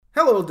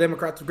Hello,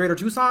 Democrats of Greater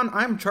Tucson.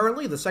 I'm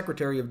Charlie, the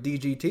Secretary of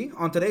DGT.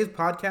 On today's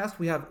podcast,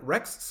 we have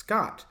Rex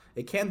Scott,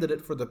 a candidate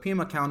for the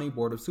Pima County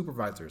Board of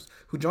Supervisors,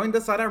 who joined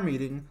us at our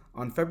meeting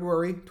on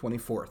February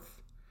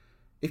 24th.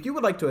 If you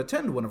would like to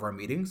attend one of our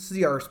meetings,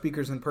 see our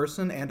speakers in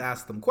person, and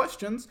ask them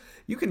questions,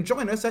 you can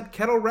join us at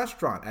Kettle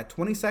Restaurant at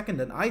 22nd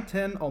and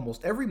I-10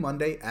 almost every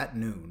Monday at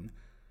noon.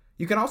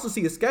 You can also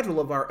see a schedule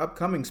of our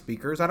upcoming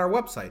speakers at our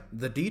website,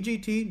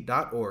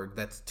 thedgt.org.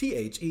 That's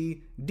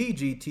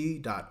thedgt.org.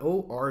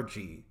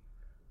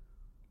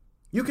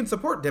 You can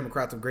support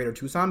Democrats of Greater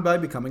Tucson by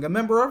becoming a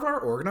member of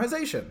our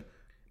organization.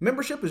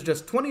 Membership is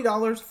just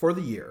 $20 for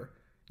the year.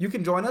 You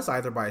can join us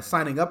either by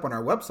signing up on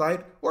our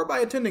website or by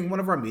attending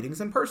one of our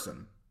meetings in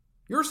person.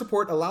 Your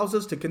support allows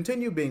us to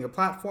continue being a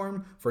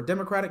platform for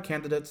Democratic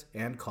candidates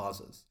and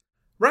causes.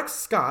 Rex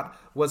Scott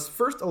was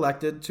first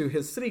elected to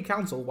his city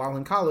council while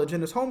in college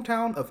in his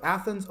hometown of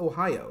Athens,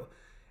 Ohio.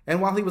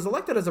 And while he was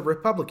elected as a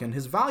Republican,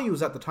 his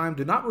values at the time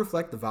do not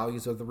reflect the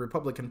values of the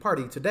Republican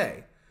Party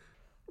today.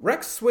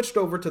 Rex switched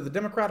over to the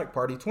Democratic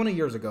Party 20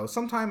 years ago,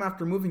 sometime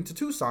after moving to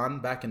Tucson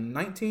back in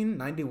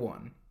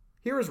 1991.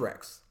 Here is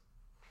Rex.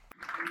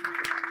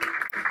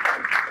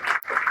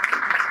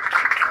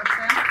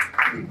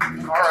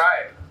 All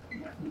right.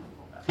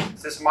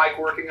 Is this mic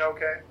working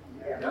okay?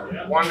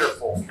 Yeah.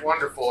 Wonderful,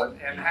 wonderful.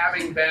 And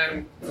having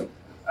been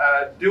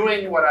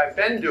doing what I've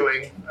been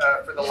doing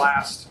for the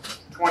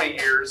last 20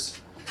 years,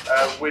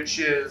 which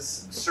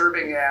is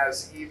serving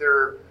as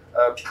either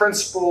a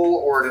principal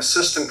or an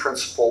assistant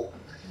principal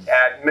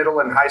at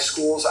middle and high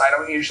schools, I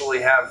don't usually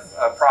have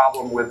a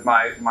problem with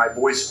my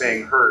voice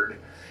being heard.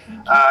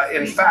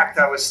 In fact,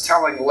 I was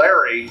telling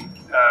Larry,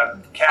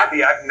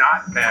 Kathy, I've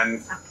not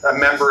been a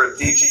member of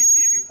DGT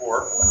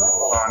before.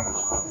 Hold on.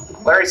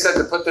 Larry said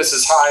to put this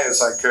as high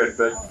as I could,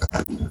 but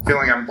I'm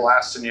feeling I'm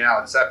blasting you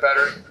out. Is that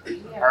better?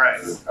 All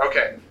right.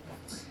 Okay.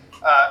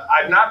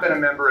 I've not been a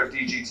member of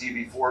DGT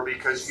before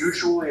because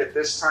usually at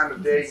this time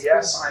of day,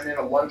 yes, I'm in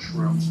a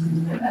lunchroom.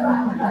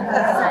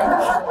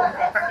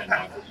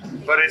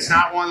 But it's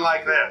not one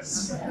like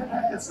this.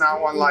 It's not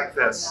one like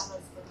this.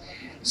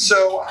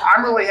 So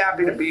I'm really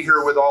happy to be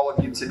here with all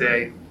of you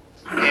today.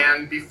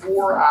 And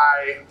before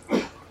I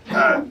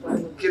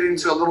get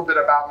into a little bit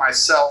about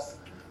myself,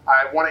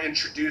 I want to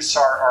introduce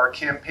our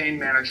campaign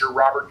manager,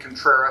 Robert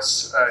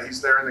Contreras. He's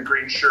there in the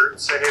green shirt.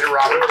 Say hey to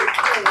Robert.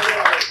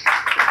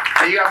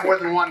 You got more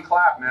than one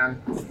clap,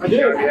 man. I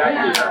do.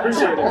 I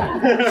appreciate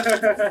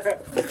it.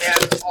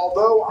 And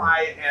although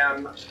I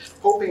am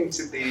hoping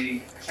to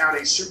be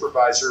County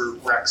Supervisor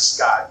Rex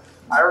Scott,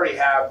 I already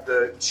have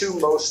the two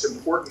most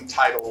important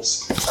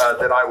titles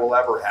that I will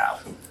ever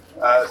have.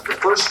 The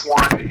first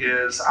one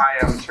is I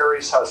am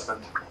Terry's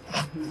husband.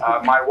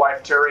 My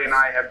wife Terry and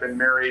I have been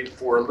married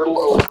for a little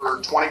over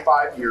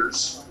 25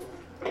 years.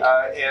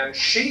 And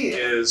she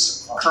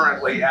is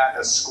currently at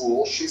a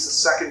school. She's a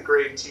second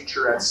grade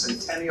teacher at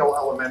Centennial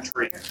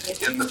Elementary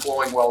in the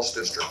Flowing Wells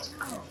District.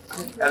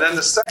 And then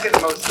the second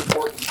most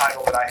important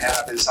title that I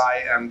have is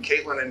I am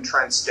Caitlin and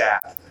Trent's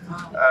dad.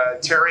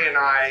 Terry and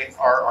I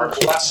are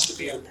blessed to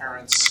be the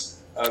parents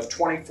of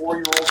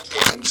 24-year-old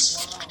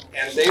twins,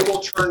 and they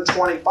will turn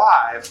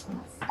 25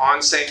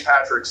 on St.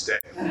 Patrick's Day.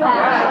 Come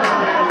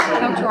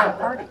to our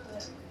party.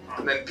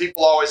 And then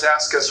people always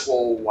ask us,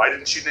 well, why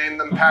didn't you name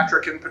them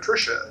Patrick and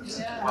Patricia?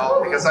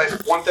 Well, because I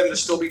want them to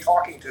still be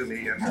talking to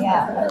me, and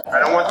I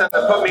don't want them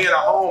to put me in a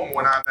home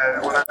when I'm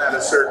at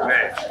a certain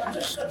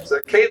age. So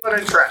Caitlin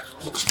and Trent.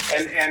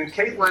 And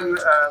Caitlin,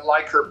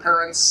 like her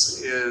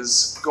parents,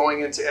 is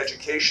going into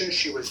education.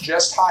 She was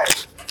just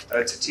hired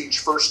to teach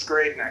first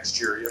grade next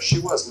year. Yes, she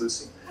was,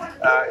 Lucy.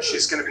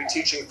 She's going to be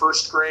teaching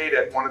first grade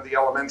at one of the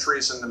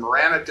elementaries in the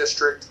Marana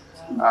district.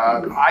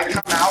 I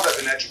come out of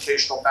an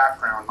educational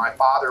background. My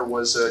father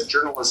was a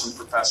journalism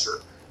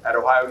professor at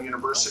Ohio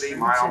University,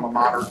 my alma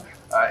mater,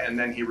 and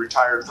then he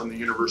retired from the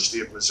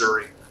University of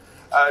Missouri.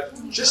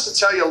 Just to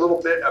tell you a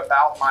little bit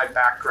about my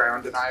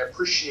background, and I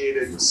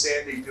appreciated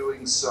Sandy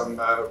doing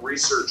some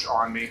research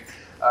on me.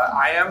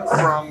 I am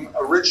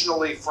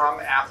originally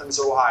from Athens,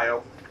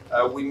 Ohio.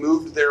 We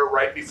moved there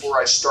right before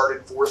I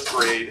started fourth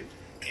grade.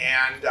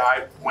 And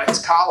I went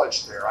to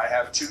college there. I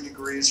have 2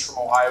 degrees from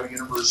Ohio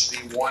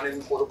University, one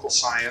in political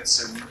science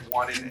and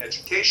one in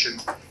education.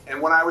 And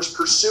when I was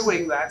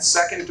pursuing that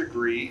second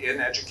degree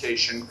in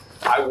education,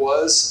 I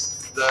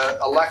was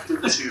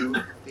elected to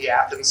the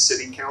Athens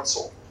City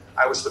Council.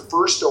 I was the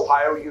first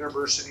Ohio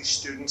University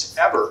student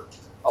ever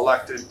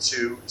elected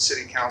to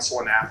City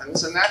Council in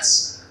Athens, and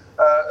that's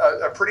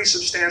a pretty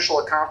substantial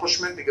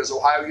accomplishment because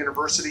Ohio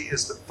University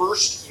is the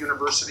first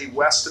university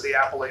west of the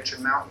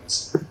Appalachian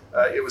Mountains.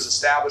 It was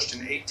established in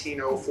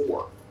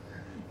 1804.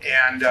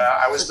 And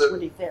I was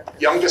the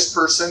youngest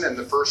person and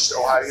the first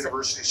Ohio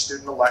University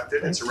student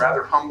elected. It's a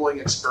rather humbling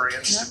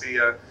experience to be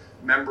a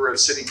member of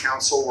City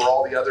Council where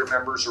all the other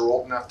members are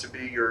old enough to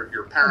be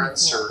your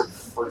parents or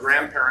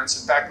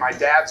grandparents. In fact, my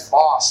dad's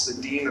boss,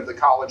 the dean of the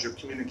College of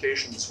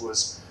Communications,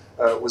 was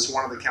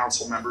one of the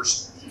council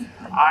members.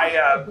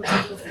 I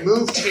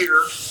moved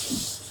here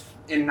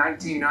in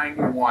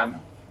 1991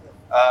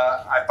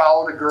 I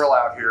followed a girl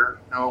out here.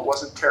 No, it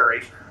wasn't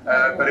Terry.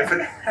 But if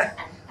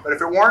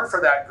it weren't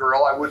for that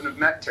girl, I wouldn't have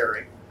met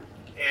Terry.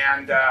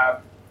 And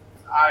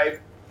I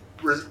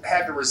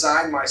had to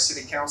resign my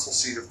city council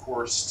seat, of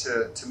course,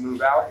 to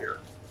move out here.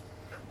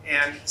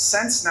 And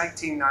since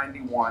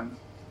 1991,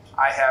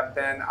 I have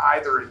been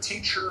either a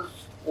teacher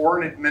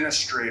or an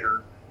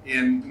administrator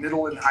in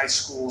middle and high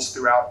schools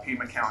throughout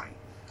Pima County.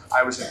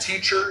 I was a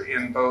teacher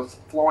in both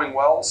Flowing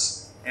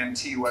Wells and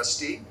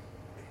TUSD,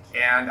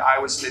 and I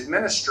was an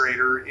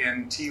administrator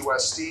in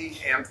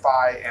TUSD,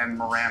 Amphi, and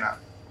Marana.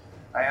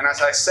 And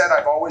as I said,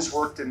 I've always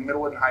worked in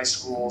middle and high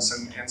schools,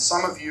 and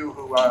some of you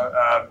who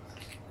have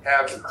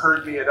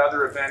heard me at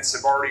other events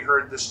have already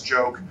heard this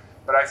joke,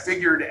 but I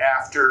figured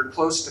after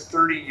close to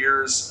 30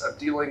 years of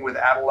dealing with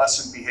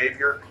adolescent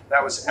behavior,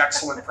 that was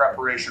excellent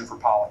preparation for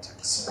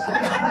politics.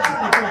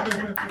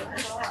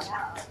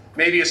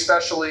 Maybe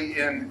especially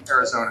in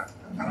Arizona.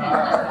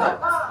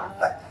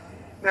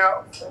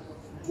 Now,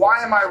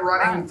 why am I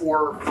running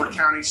for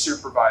county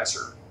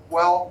supervisor?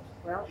 Well,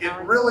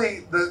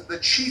 the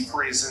chief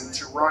reason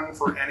to run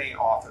for any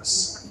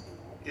office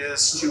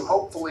is to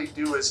hopefully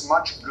do as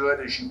much good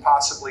as you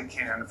possibly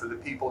can for the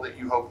people that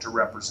you hope to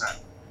represent.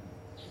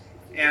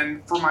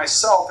 And for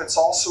myself, it's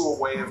also a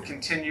way of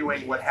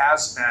continuing what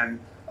has been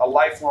a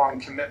lifelong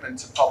commitment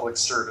to public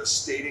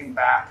service, dating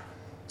back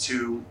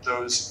to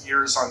those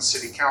years on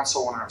city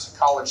council when I was a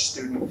college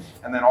student,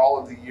 and then all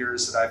of the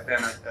years that I've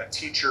been a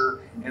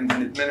teacher and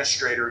an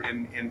administrator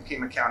in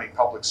Pima County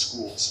Public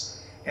Schools.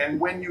 And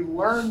when you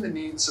learn the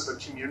needs of a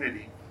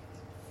community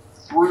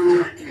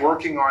through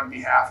working on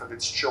behalf of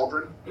its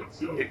children,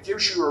 it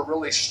gives you a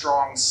really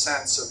strong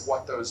sense of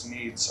what those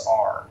needs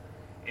are.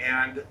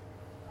 And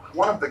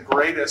one of the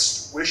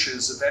greatest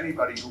wishes of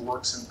anybody who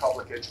works in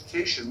public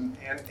education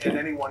and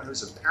anyone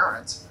who's a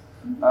parent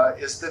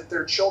is that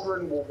their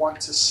children will want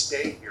to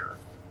stay here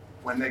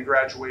when they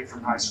graduate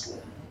from high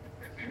school.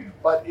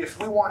 But if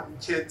we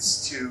want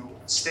kids to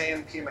stay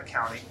in Pima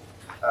County,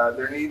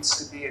 there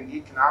needs to be an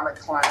economic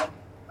climate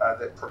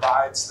that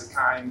provides the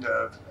kind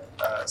of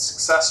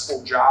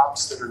successful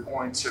jobs that are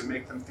going to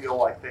make them feel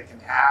like they can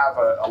have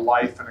a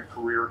life and a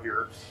career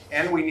here.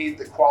 And we need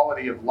the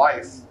quality of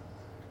life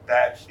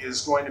that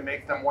is going to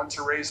make them want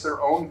to raise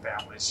their own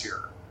families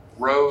here.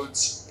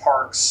 Roads,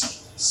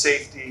 parks,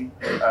 safety,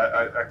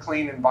 a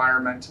clean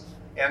environment,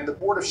 and the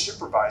Board of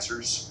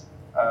Supervisors,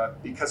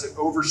 because it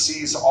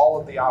oversees all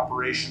of the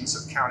operations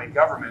of county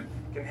government,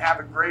 can have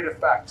a great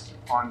effect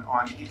on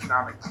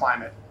economic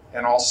climate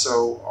and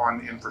also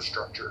on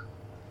infrastructure.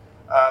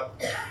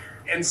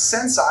 And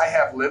since I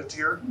have lived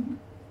here,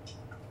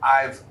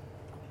 I've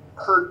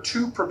heard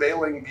two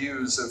prevailing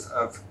views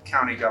of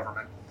county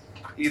government.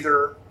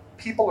 Either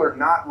people are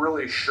not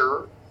really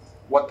sure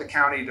what the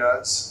county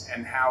does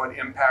and how it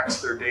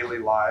impacts their daily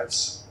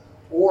lives,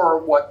 or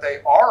what they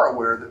are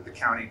aware that the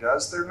county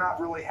does, they're not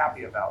really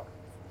happy about.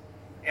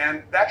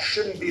 And that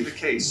shouldn't be the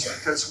case,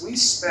 because we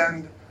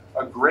spend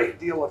a great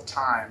deal of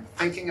time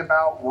thinking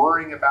about,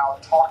 worrying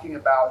about, talking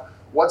about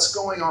what's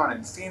going on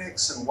in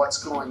Phoenix and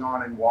what's going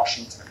on in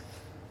Washington.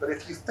 But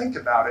if you think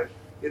about it,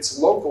 it's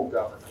local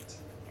government.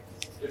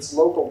 It's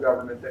local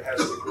government that has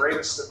the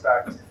greatest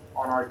effect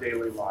on our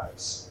daily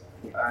lives.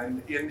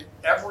 And in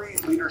every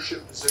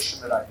leadership position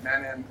that I've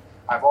been in,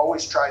 I've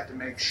always tried to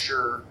make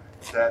sure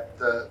that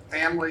the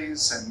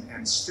families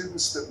and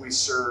students that we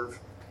serve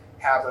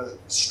have a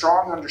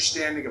strong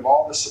understanding of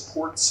all the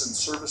supports and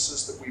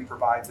services that we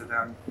provide to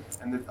them,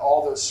 and that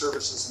all those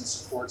services and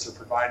supports are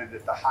provided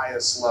at the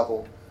highest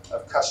level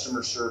of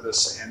customer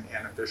service and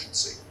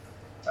efficiency.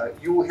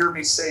 You will hear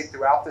me say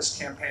throughout this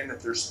campaign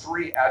that there's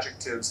three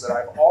adjectives that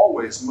I've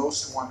always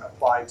most want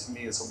applied to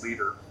me as a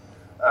leader.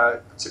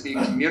 To be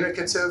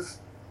communicative,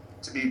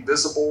 to be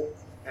visible,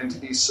 and to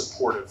be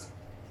supportive.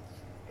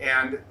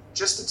 And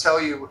just to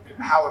tell you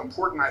how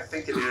important I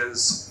think it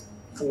is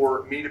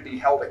for me to be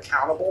held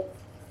accountable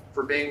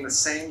for being the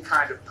same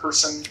kind of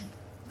person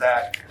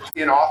that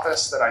in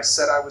office that I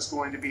said I was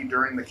going to be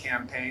during the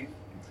campaign.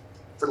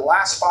 For the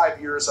last 5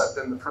 years, I've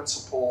been the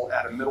principal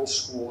at a middle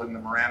school in the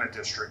Marana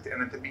district.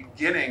 And at the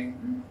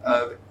beginning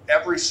of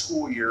every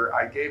school year,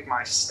 I gave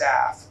my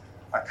staff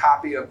a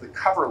copy of the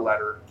cover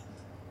letter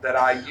that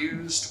I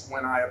used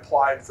when I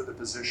applied for the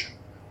position.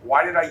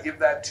 Why did I give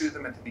that to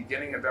them at the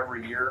beginning of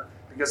every year?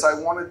 Because I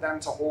wanted them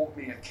to hold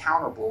me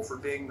accountable for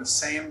being the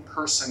same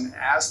person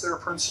as their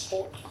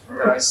principal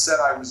that I said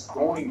I was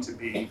going to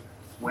be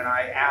when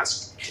I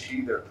asked to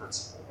be their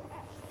principal.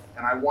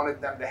 And I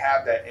wanted them to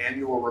have that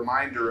annual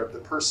reminder of the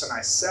person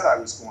I said I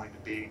was going to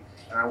be,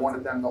 and I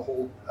wanted them to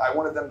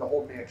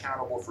hold me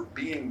accountable for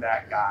being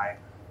that guy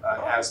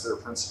as their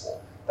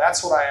principal.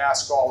 That's what I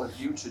ask all of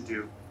you to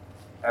do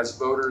as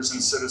voters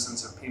and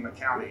citizens of Pima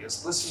County,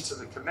 is listen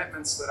to the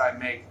commitments that I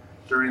make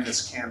during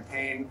this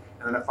campaign,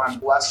 and then if I'm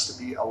blessed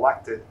to be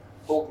elected,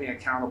 hold me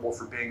accountable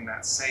for being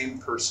that same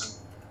person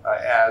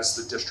as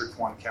the District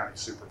 1 County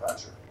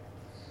Supervisor.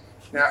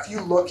 Now, if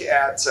you look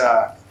at,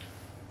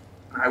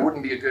 I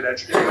wouldn't be a good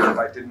educator if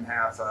I didn't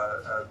have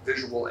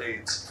visual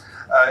aids.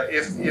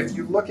 If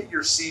you look at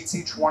your seats,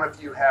 each one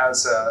of you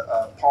has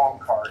a palm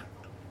card.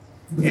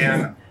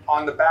 And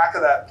on the back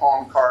of that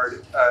palm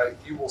card,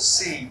 you will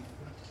see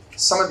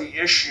some of the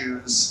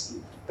issues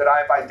that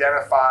I've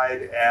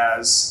identified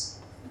as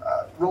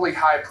really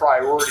high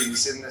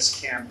priorities in this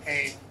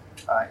campaign,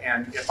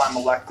 and if I'm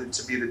elected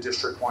to be the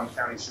District 1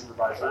 County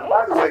Supervisor. And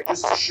by the way,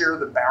 just to share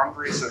the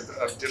boundaries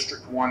of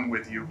District 1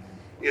 with you,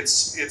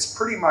 it's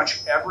pretty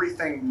much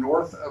everything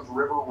north of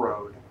River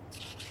Road.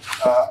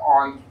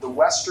 On the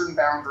western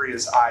boundary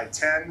is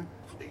I-10,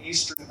 the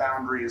eastern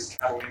boundary is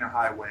Catalina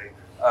Highway,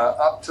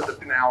 up to the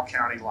Pinal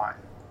County line.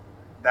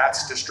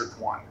 That's District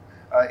 1.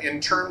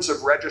 In terms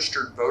of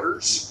registered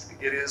voters,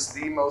 it is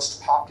the most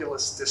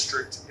populous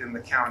district in the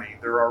county.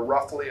 There are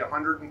roughly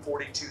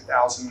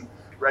 142,000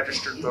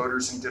 registered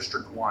voters in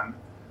District 1.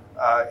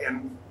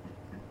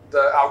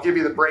 I'll give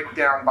you the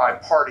breakdown by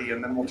party,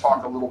 and then we'll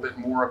talk a little bit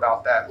more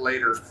about that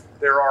later.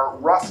 There are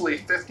roughly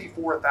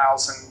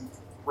 54,000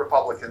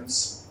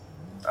 Republicans,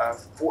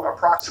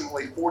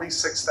 approximately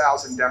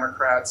 46,000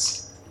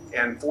 Democrats,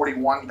 and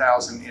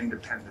 41,000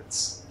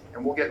 independents.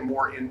 And we'll get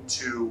more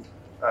into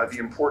the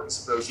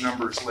importance of those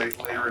numbers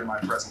later in my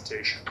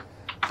presentation.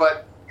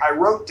 But I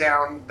wrote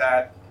down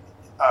that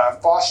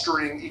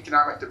fostering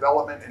economic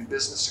development and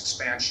business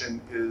expansion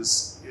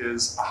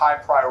is a high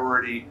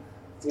priority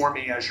for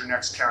me as your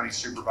next county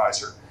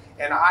supervisor.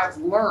 And I've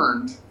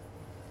learned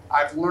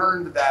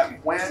that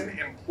when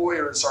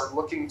employers are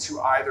looking to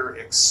either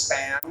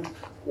expand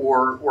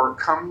or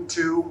come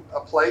to a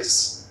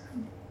place,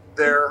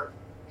 their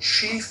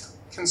chief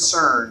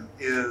concern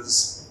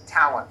is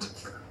talent.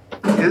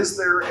 Is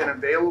there an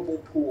available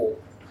pool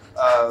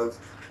of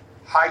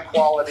high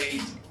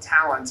quality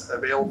talent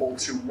available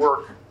to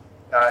work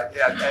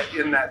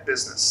in that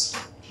business?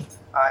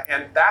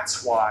 And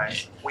that's why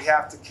we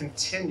have to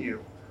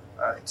continue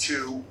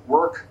to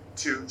work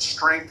to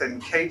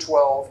strengthen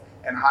K-12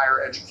 and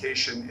higher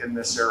education in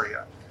this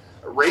area.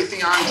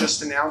 Raytheon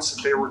just announced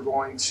that they were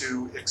going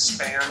to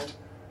expand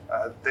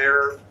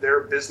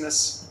their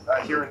business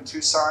here in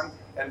Tucson,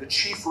 and the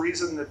chief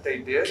reason that they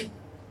did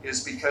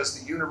is because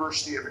the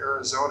University of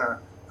Arizona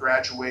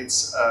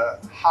graduates a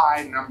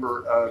high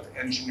number of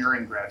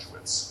engineering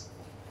graduates.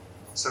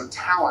 So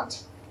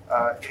talent,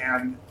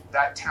 and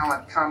that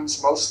talent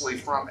comes mostly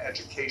from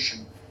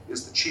education,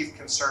 is the chief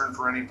concern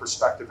for any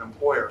prospective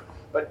employer.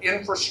 But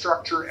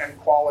infrastructure and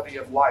quality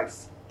of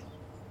life.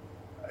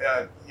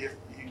 If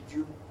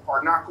you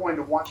are not going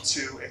to want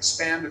to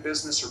expand a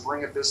business or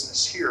bring a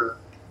business here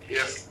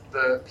if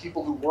the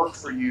people who work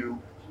for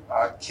you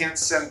can't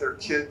send their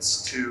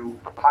kids to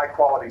high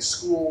quality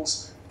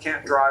schools,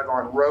 can't drive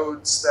on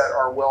roads that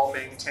are well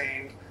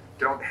maintained,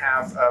 don't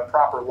have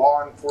proper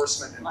law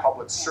enforcement and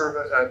public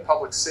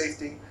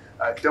safety,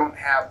 don't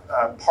have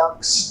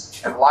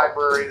parks and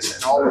libraries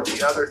and all of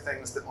the other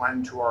things that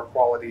lend to our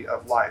quality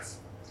of life.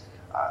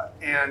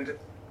 And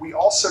we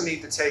also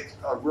need to take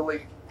a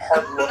really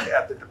hard look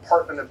at the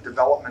Department of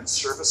Development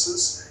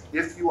Services.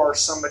 If you are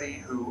somebody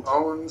who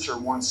owns or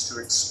wants to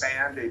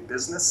expand a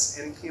business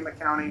in Pima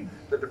County,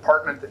 the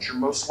department that you're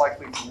most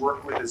likely to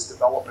work with is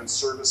Development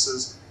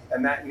Services,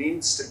 and that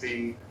needs to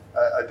be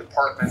a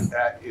department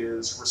that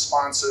is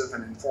responsive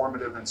and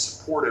informative and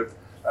supportive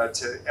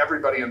to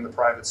everybody in the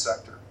private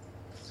sector.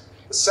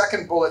 The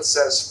second bullet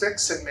says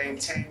fix and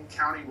maintain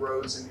county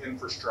roads and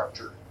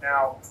infrastructure.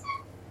 Now,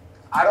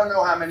 I don't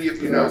know how many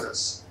of you know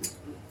this.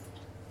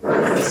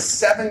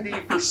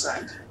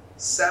 70%,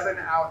 7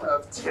 out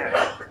of 10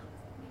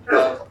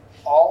 of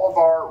all of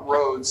our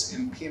roads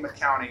in Pima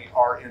County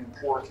are in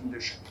poor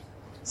condition.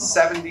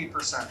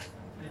 70%.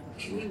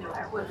 And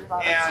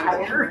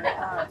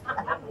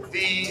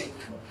the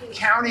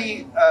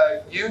county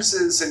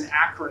uses an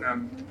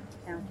acronym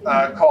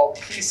called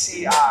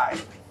PCI,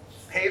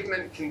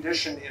 Pavement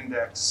Condition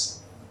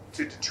Index,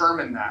 to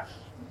determine that.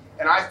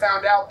 And I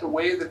found out the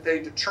way that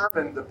they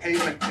determined the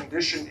Pavement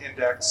Condition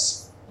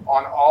Index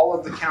on all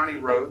of the county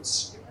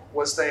roads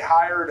was they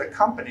hired a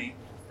company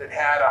that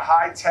had a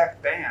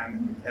high-tech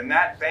van, and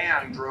that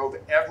van drove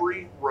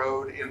every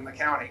road in the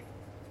county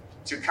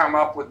to come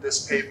up with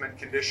this Pavement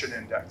Condition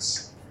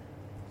Index.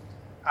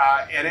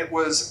 And it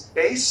was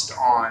based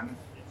on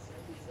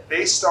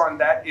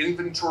that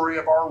inventory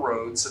of our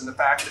roads and the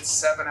fact that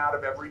 7 out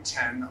of every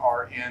 10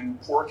 are in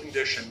poor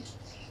condition,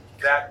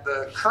 that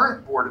the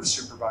current Board of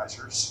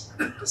Supervisors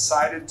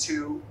decided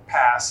to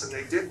pass, and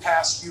they did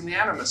pass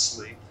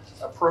unanimously,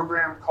 a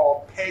program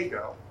called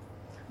PAYGO,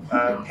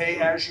 Pay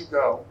As You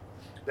Go,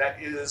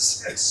 that is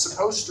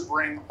supposed to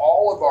bring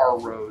all of our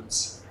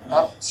roads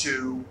up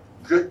to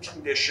good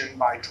condition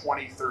by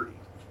 2030.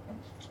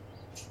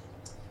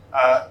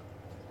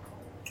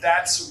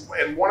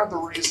 And one of the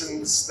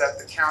reasons that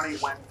the county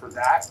went for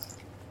that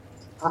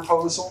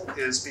proposal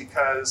is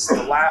because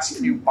the last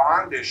few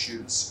bond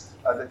issues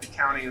that the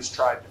county has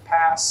tried to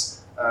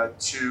pass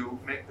to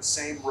make the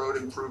same road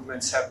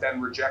improvements have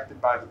been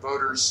rejected by the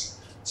voters.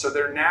 So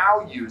they're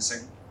now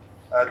using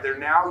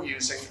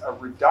a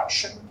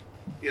reduction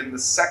in the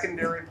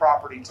secondary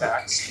property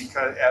tax,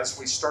 because as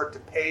we start to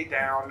pay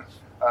down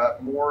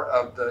more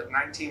of the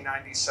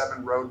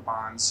 1997 road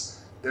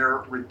bonds.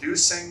 They're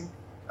reducing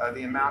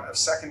the amount of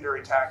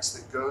secondary tax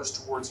that goes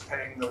towards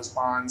paying those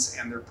bonds,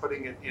 and they're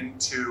putting it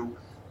into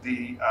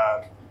the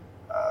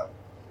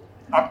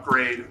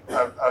upgrade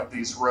of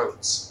these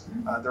roads.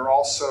 They're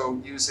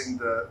also using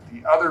the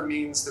other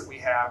means that we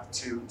have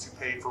to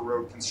pay for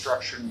road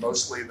construction,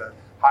 mostly the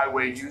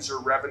highway user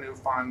revenue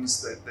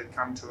funds that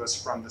come to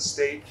us from the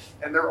state.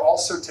 And they're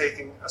also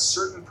taking a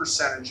certain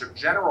percentage of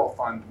general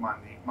fund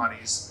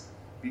monies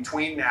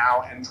between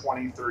now and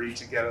 2030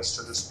 to get us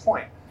to this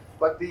point.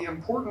 But the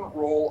important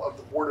role of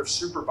the Board of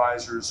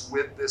Supervisors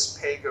with this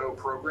PAYGO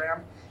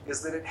program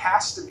is that it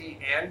has to be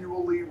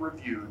annually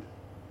reviewed.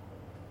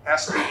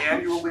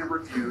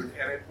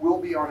 And it will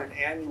be on an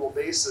annual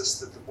basis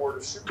that the Board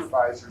of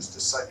Supervisors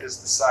is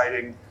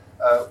deciding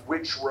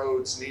which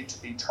roads need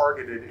to be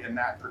targeted in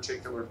that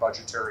particular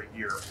budgetary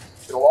year.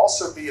 It'll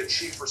also be a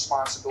chief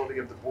responsibility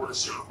of the Board of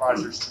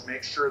Supervisors to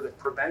make sure that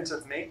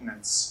preventive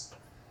maintenance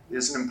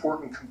is an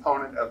important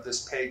component of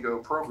this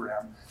PAYGO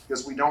program,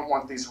 because we don't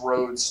want these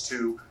roads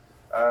to,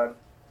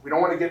 we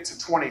don't want to get to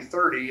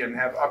 2030 and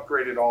have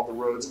upgraded all the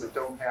roads but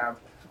don't have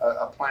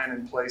a plan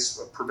in place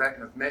of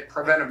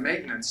preventive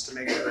maintenance to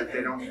make sure that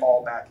they don't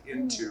fall back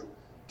into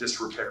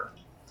disrepair.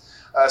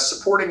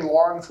 Supporting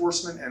law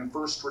enforcement and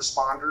first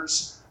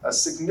responders, a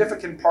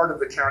significant part of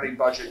the county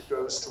budget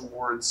goes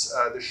towards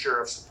the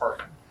Sheriff's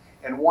Department.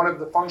 And one of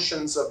the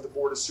functions of the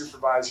Board of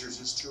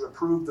Supervisors is to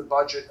approve the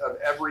budget of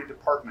every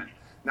department,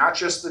 not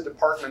just the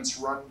departments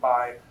run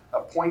by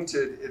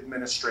appointed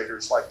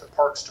administrators like the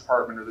Parks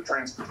Department or the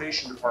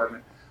Transportation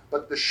Department,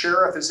 but the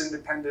sheriff is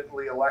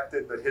independently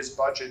elected, but his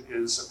budget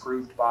is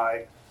approved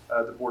by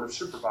the Board of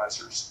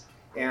Supervisors.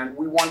 And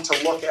we want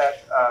to look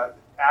at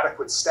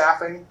adequate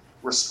staffing,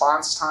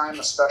 response time,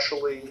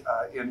 especially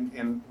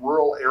in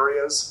rural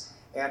areas.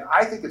 And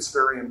I think it's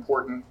very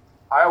important.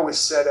 I always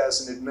said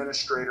as an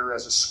administrator,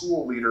 as a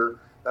school leader,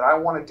 that I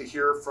wanted to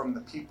hear from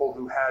the people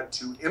who had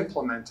to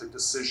implement a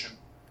decision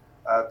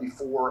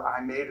before I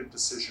made a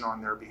decision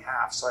on their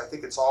behalf. So I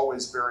think it's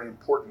always very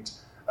important,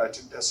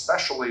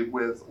 especially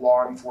with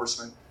law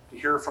enforcement, to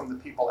hear from the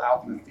people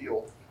out in the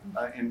field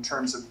in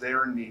terms of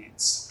their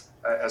needs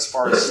as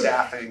far as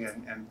staffing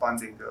and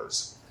funding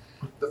goes.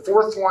 The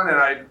fourth one, and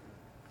I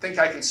think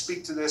I can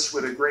speak to this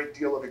with a great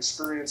deal of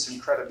experience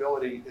and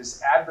credibility,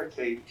 is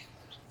advocate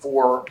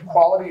for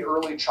quality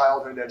early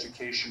childhood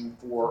education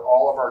for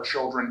all of our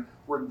children,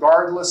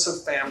 regardless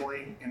of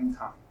family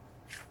income.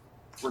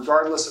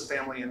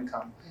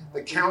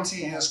 The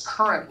county is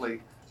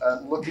currently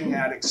looking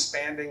at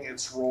expanding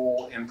its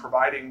role in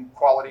providing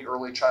quality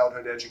early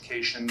childhood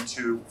education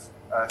to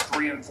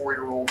 3 and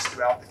 4-year-olds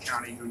throughout the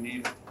county who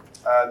need it.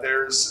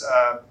 There's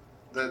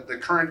the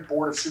current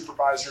Board of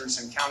Supervisors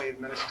and County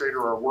Administrator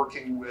are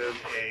working with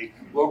a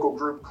local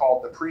group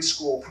called the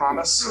Preschool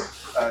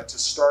Promise to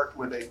start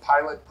with a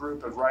pilot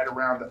group of right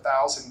around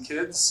 1,000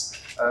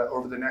 kids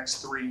over the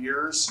next 3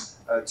 years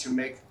to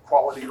make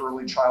quality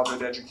early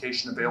childhood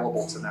education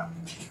available to them.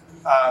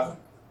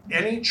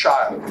 Any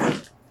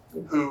child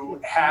who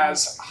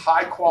has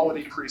high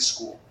quality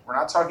preschool, we're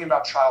not talking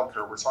about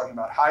childcare, we're talking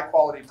about high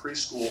quality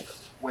preschool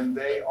when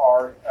they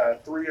are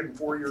 3 and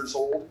 4 years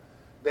old,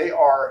 they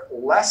are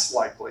less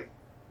likely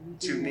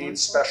to need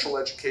special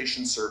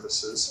education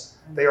services.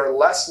 They are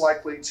less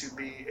likely to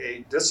be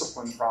a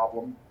discipline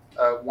problem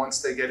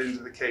once they get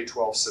into the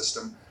K-12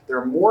 system.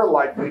 They're more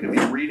likely to be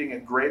reading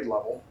at grade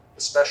level,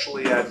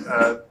 especially at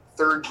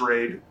 3rd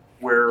grade,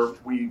 where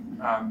we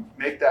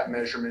make that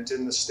measurement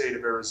in the state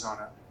of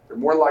Arizona. They're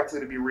more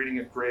likely to be reading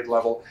at grade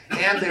level,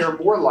 and they are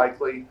more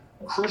likely,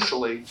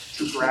 crucially,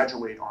 to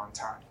graduate on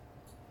time.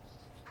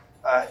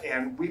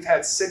 And we've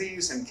had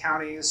cities and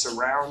counties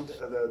around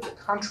the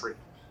country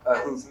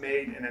who've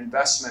made an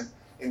investment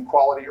in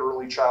quality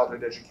early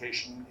childhood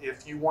education.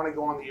 If you want to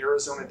go on the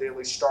Arizona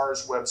Daily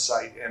Star's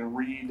website and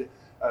read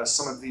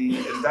some of the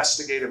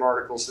investigative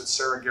articles that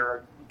Sarah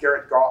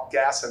Garrett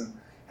Gasson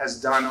has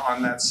done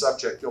on that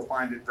subject, you'll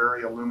find it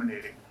very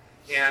illuminating.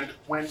 And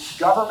when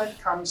government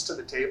comes to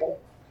the table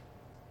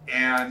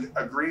and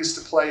agrees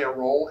to play a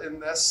role in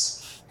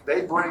this,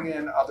 they bring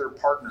in other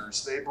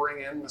partners. They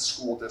bring in the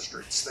school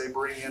districts. They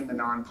bring in the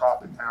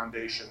nonprofit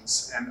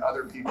foundations and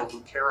other people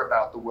who care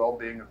about the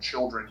well-being of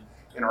children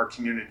in our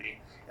community.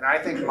 And I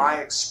think my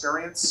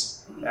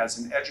experience as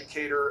an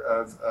educator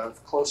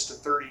of close to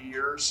 30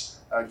 years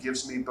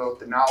gives me both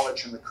the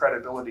knowledge and the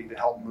credibility to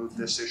help move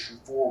this issue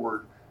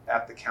forward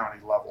at the county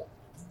level.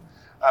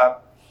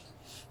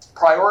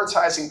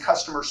 Prioritizing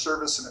customer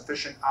service and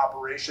efficient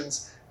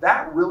operations,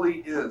 that really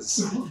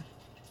is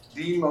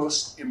the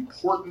most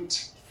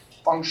important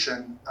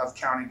function of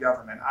county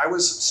government. I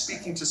was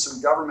speaking to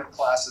some government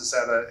classes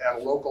at a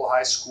local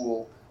high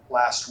school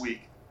last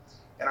week,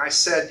 and I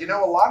said, you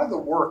know, a lot of the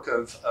work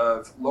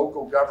of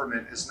local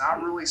government is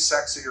not really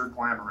sexy or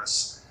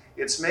glamorous.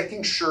 It's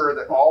making sure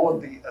that all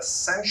of the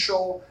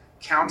essential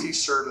county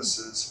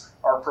services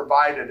are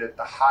provided at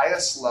the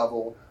highest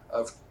level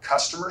of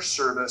customer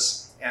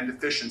service and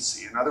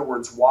efficiency. In other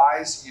words,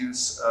 wise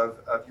use of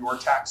your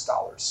tax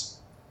dollars.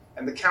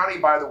 And the county,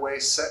 by the way,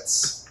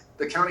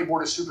 the County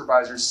Board of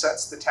Supervisors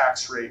sets the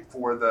tax rate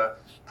for the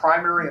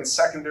primary and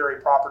secondary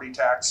property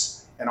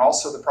tax, and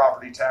also the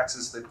property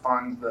taxes that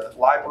fund the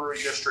library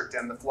district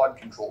and the flood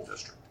control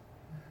district.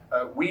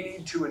 We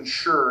need to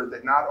ensure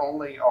that not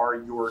only are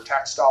your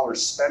tax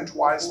dollars spent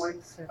wisely,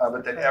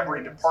 but that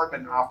every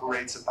department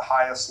operates at the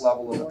highest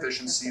level of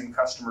efficiency and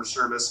customer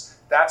service.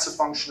 That's a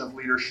function of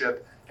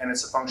leadership, and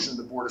it's a function of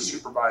the Board of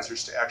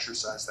Supervisors to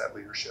exercise that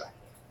leadership.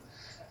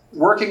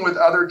 Working with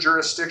other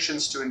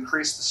jurisdictions to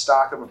increase the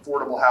stock of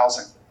affordable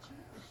housing.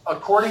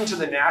 According to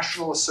the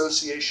National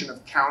Association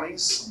of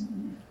Counties,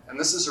 and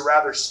this is a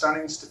rather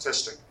stunning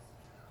statistic,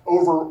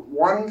 over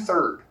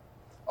 1/3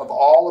 of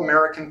all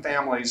American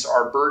families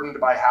are burdened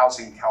by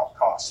housing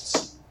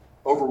costs.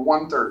 Over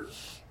 1/3,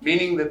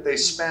 meaning that they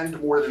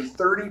spend more than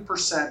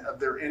 30% of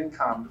their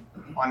income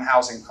on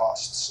housing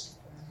costs.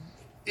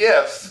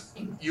 If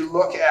you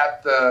look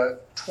at the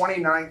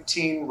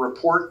 2019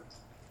 report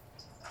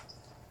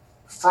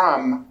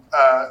from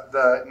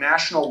the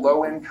National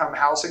Low Income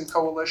Housing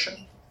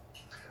Coalition,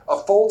 a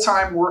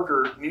full-time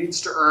worker needs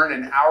to earn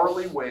an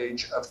hourly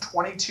wage of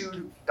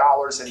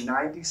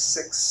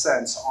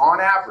 $22.96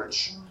 on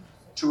average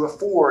to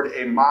afford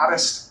a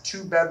modest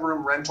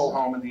 2-bedroom rental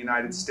home in the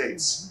United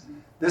States.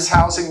 This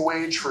housing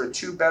wage for a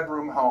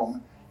 2-bedroom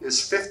home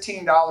is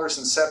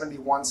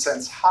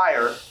 $15.71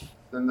 higher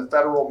than the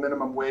federal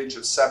minimum wage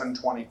of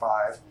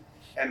 $7.25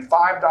 and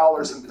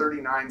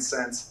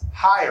 $5.39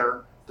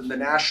 higher than the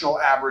national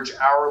average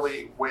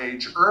hourly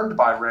wage earned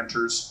by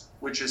renters,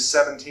 which is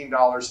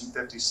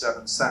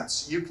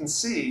 $17.57. You can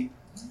see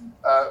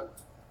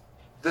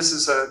this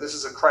is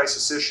a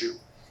crisis issue.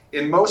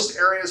 In most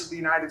areas of the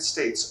United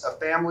States, a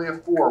family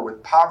of 4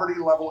 with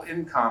poverty-level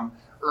income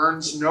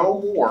earns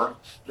no more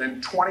than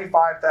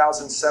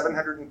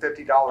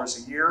 $25,750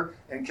 a year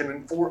and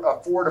can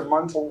afford a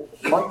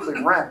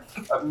monthly rent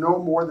of no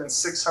more than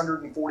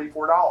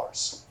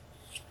 $644.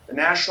 The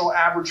national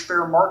average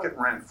fair market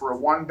rent for a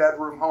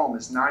 1-bedroom home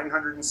is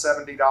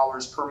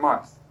 $970 per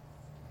month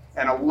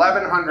and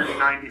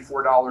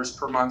 $1,194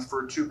 per month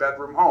for a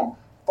 2-bedroom home,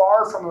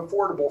 far from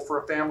affordable for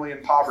a family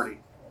in poverty.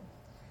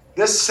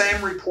 This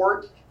same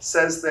report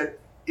says that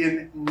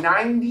in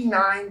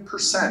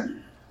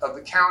 99% of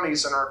the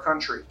counties in our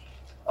country,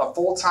 a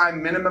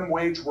full-time minimum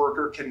wage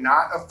worker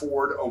cannot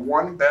afford a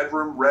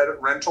 1-bedroom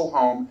rental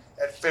home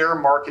at fair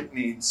market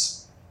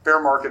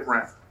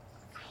rent.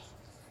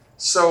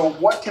 So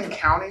what can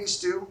counties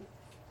do?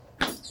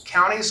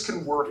 Counties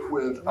can work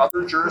with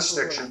other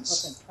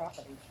jurisdictions,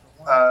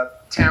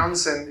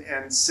 towns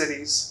and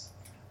cities.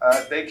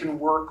 They can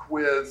work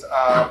with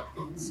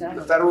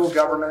the federal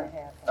government.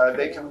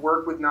 They can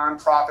work with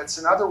nonprofits.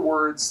 In other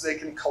words, they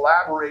can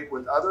collaborate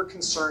with other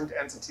concerned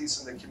entities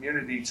in the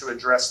community to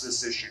address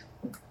this issue.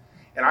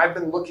 And I've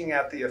been looking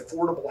at the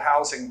affordable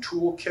housing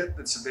toolkit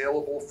that's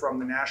available from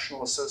the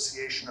National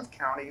Association of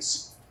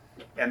Counties.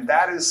 And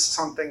that is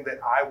something that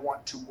I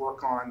want to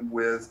work on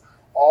with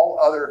all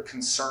other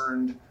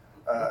concerned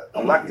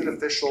elected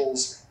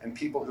officials and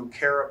people who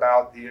care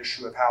about the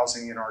issue of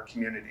housing in our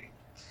community.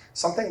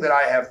 Something that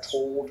I have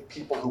told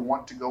people who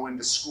want to go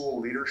into school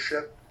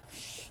leadership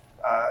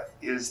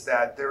is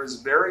that there is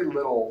very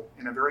little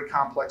in a very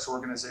complex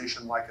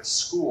organization like a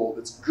school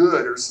that's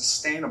good or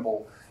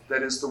sustainable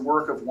that is the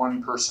work of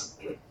one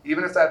person,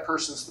 even if that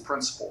person's the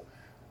principal.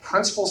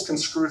 Principals can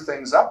screw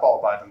things up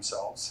all by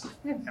themselves,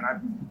 and I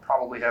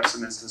probably have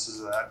some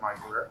instances of that in my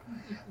career,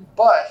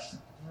 but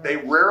they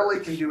rarely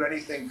can do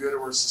anything good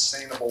or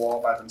sustainable all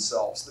by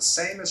themselves. The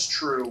same is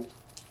true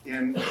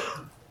in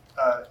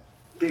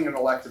being an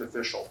elected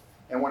official.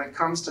 And when it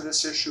comes to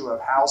this issue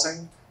of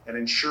housing and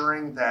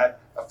ensuring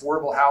that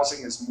affordable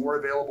housing is more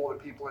available to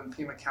people in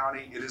Pima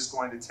County, it is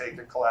going to take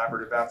a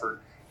collaborative effort,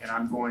 and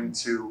I'm going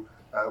to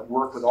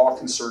work with all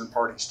concerned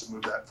parties to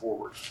move that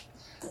forward.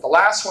 The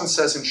last one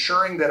says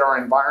ensuring that our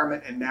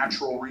environment and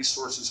natural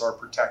resources are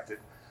protected.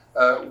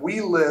 We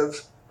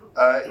live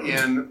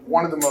in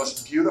one of the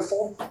most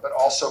beautiful but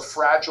also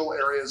fragile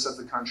areas of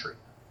the country.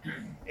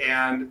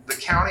 And the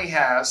county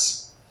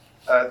has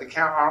a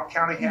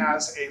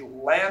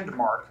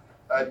landmark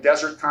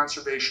desert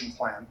conservation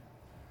plan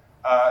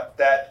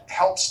that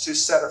helps to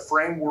set a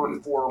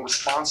framework for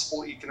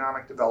responsible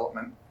economic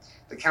development.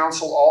 The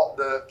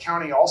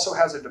county also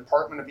has a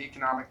Department of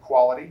Economic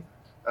Quality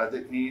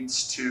that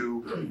needs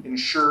to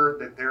ensure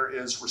that there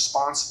is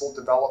responsible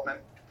development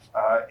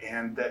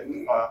and that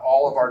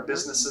all of our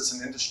businesses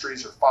and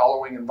industries are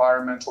following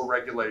environmental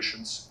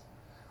regulations.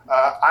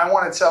 I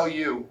want to tell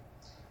you,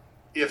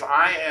 if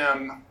I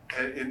am,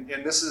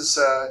 and this is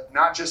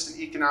not just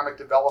an economic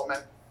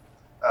development,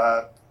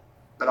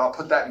 but I'll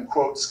put that in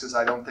quotes because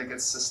I don't think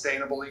it's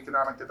sustainable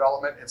economic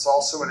development, it's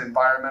also an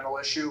environmental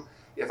issue.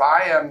 If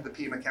I am the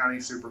Pima County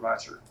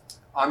Supervisor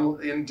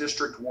in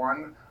District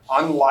 1,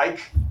 unlike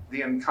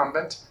the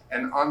incumbent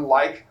and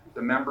unlike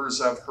the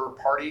members of her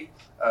party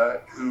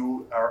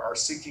who are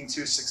seeking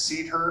to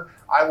succeed her,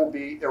 I will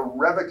be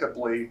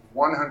irrevocably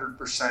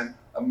 100%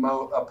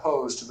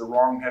 opposed to the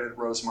wrong-headed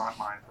Rosemont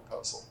mine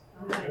proposal.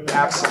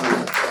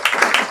 Absolutely.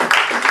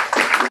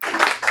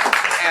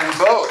 And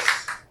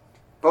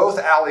both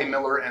Allie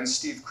Miller and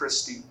Steve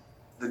Christie,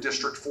 the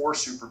District 4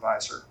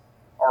 supervisor,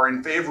 are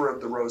in favor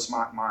of the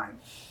Rosemont mine.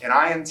 And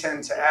I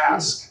intend to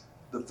ask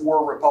the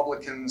 4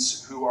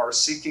 Republicans who are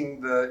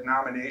seeking the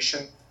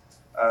nomination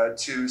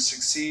to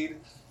succeed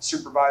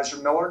Supervisor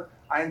Miller,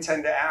 I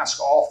intend to ask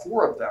all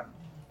 4 of them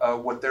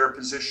what their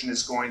position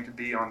is going to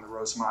be on the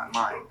Rosemont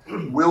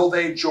mine. Will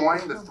they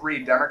join the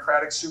 3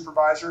 Democratic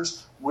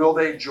supervisors? Will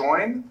they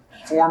join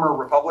former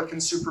Republican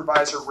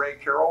Supervisor Ray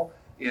Carroll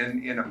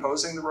in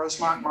opposing the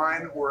Rosemont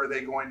mine? Or are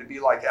they going to be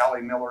like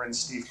Allie Miller and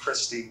Steve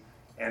Christie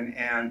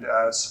and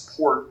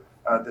support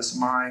this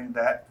mine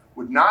that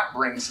would not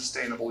bring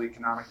sustainable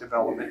economic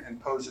development and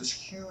poses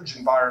huge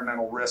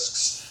environmental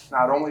risks,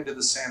 not only to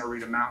the Santa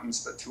Rita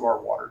Mountains, but to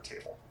our water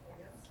table?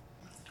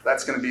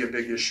 That's going to be a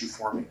big issue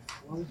for me.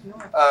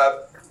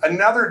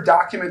 Another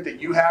document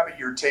that you have at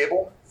your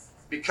table,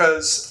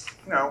 because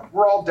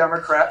we're all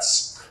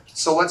Democrats,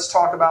 so let's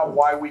talk about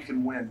why we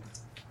can win.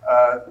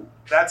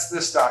 That's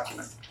this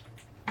document.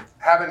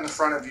 Have it in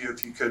front of you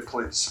if you could,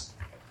 please.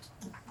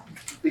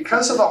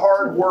 Because of the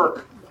hard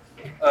work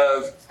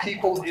of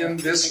people in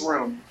this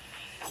room,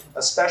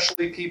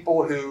 especially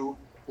people who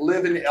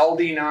live in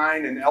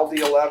LD9 and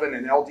LD11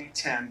 and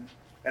LD10,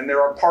 and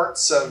there are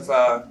parts of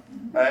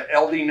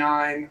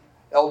LD9,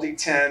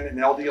 LD10, and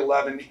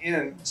LD11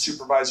 in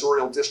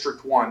Supervisorial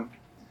District 1.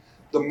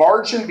 The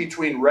margin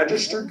between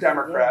registered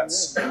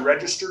Democrats and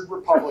registered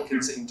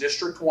Republicans in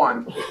District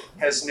 1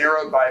 has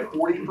narrowed by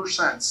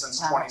 40% since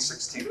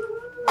 2016.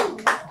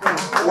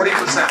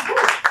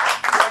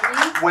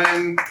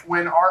 40%.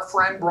 When our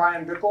friend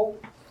Brian Bickle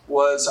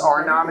was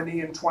our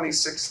nominee in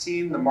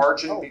 2016, the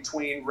margin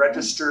between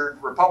registered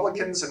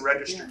Republicans and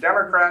registered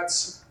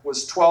Democrats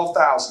was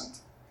 12,000.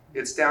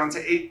 It's down to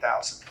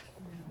 8,000.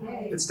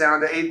 It's down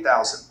to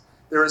 8,000.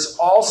 There is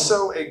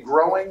also a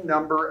growing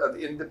number of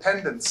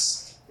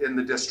independents in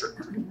the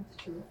district.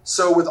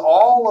 So with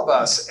all of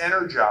us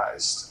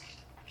energized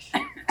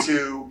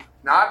to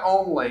not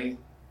only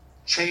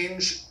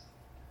change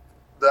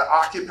the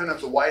occupant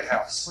of the White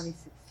House,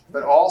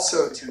 but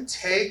also to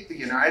take the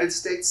United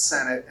States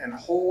Senate and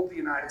hold the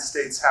United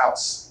States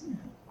House,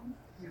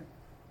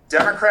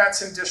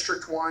 Democrats in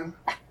District 1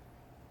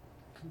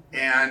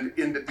 and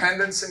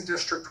independents in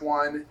District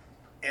 1,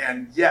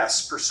 and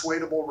yes,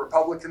 persuadable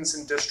Republicans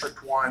in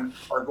District 1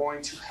 are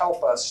going to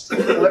help us to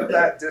flip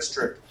that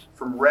district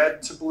from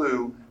red to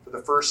blue for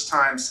the first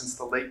time since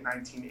the late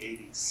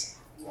 1980s.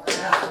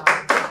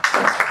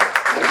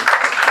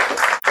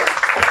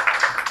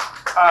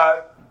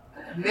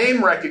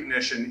 Name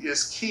recognition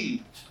is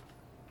key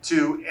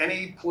to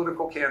any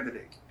political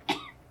candidate.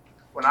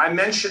 When I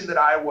mentioned that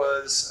I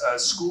was a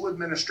school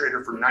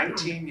administrator for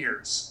 19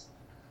 years,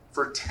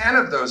 for 10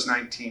 of those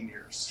 19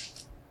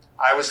 years,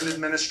 I was an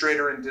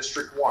administrator in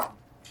District 1.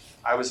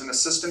 I was an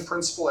assistant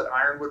principal at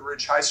Ironwood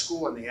Ridge High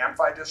School in the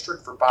Amphi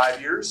District for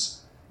 5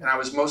 years, and I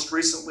was most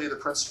recently the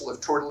principal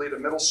of Tortolita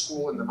Middle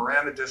School in the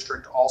Miranda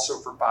District, also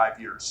for 5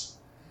 years.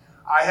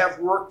 I have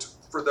worked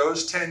for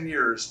those 10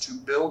 years to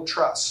build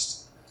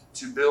trust,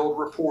 to build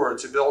rapport,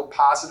 to build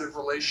positive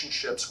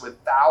relationships with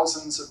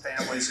thousands of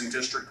families in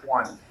District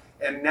 1.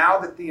 And now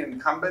that the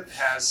incumbent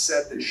has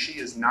said that she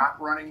is not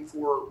running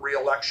for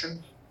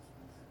re-election,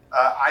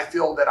 I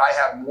feel that I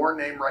have more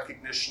name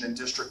recognition in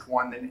District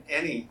 1 than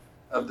any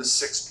of the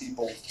 6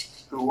 people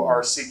who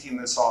are seeking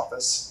this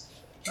office.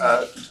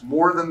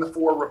 More than the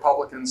 4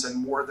 Republicans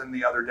and more than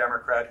the other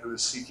Democrat who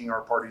is seeking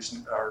our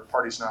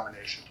party's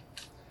nomination.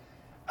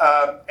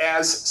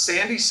 As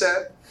Sandy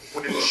said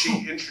when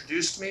she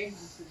introduced me,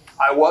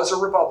 I was a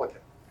Republican.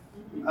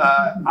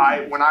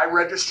 When I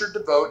registered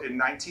to vote in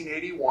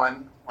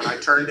 1981, when I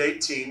turned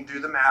 18, do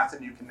the math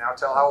and you can now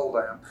tell how old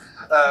I am.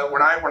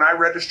 When I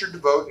registered to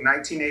vote in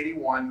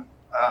 1981,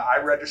 I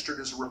registered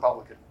as a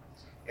Republican.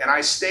 And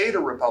I stayed a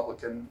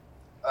Republican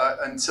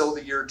until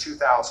the year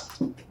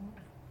 2000.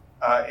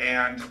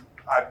 And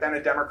I've been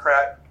a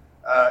Democrat.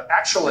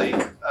 Actually,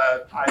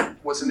 I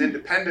was an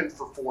independent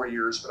for 4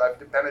 years, but I've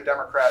been a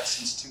Democrat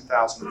since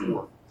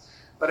 2004.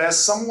 But as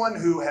someone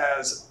who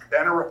has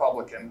been a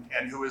Republican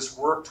and who has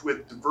worked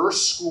with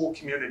diverse school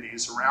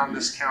communities around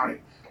this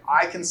county,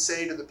 I can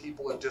say to the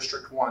people of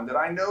District 1 that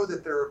I know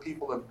that there are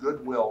people of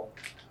goodwill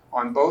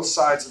on both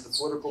sides of the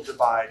political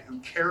divide who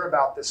care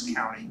about this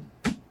county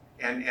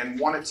and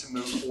want it to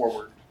move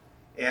forward.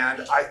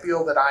 And I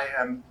feel that I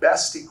am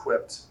best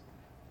equipped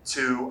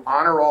to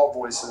honor all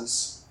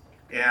voices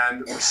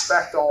and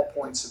respect all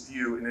points of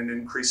view in an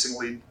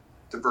increasingly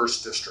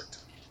diverse district.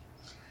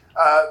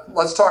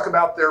 Let's talk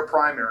about their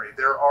primary.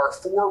 There are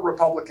 4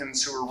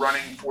 Republicans who are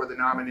running for the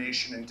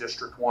nomination in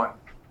District 1.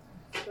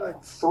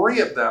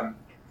 3 of them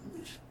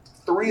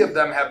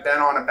have been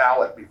on a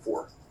ballot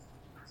before.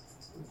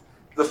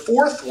 The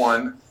 4th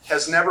one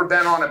has never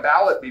been on a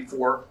ballot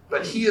before,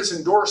 but he is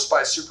endorsed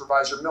by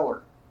Supervisor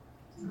Miller.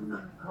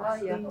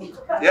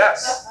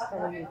 Yes.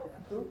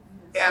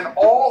 And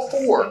all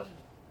four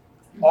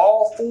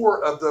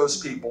of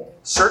those people,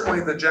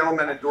 certainly the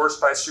gentleman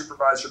endorsed by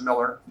Supervisor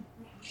Miller,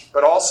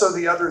 but also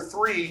the other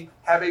 3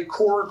 have a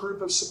core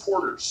group of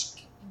supporters.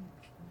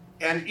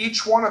 And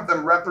each one of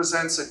them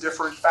represents a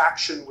different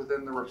faction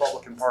within the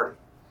Republican Party.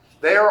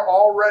 They are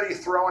already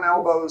throwing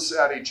elbows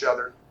at each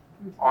other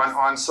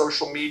on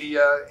social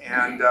media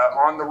and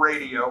on the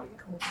radio.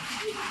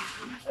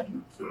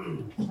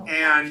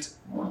 And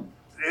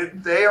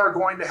they are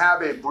going to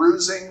have a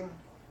bruising,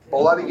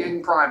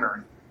 bloodying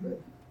primary.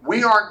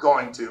 We aren't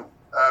going to.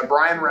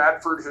 Brian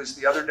Radford, who's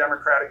the other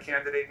Democratic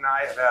candidate, and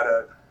I have had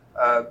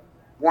a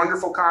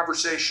wonderful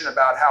conversation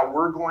about how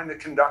we're going to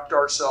conduct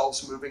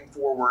ourselves moving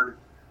forward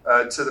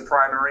to the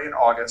primary in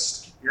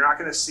August. You're not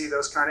going to see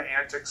those kind of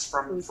antics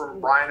from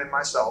Brian and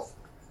myself.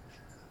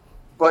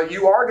 But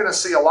you are going to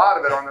see a lot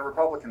of it on the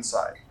Republican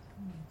side.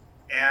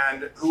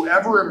 And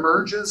whoever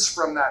emerges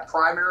from that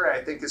primary,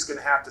 I think, is going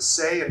to have to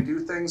say and do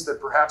things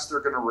that perhaps they're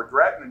going to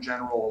regret in a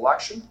general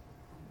election.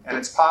 And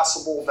it's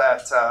possible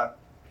that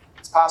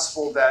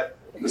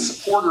the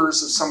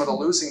supporters of some of the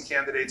losing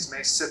candidates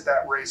may sit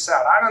that race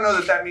out. I don't know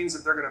that that means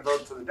that they're going to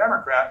vote for the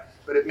Democrat,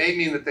 but it may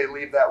mean that they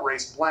leave that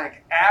race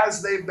blank,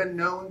 as they've been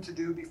known to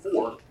do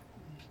before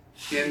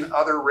in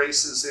other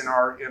races in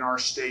our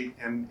state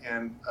and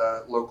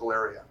local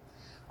area.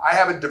 I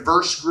have a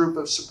diverse group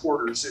of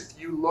supporters. If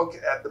you look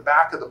at the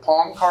back of the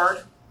palm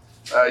card,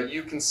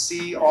 you can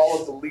see all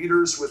of the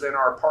leaders within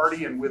our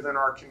party and within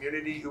our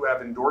community who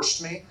have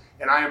endorsed me.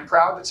 And I am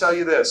proud to tell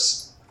you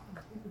this.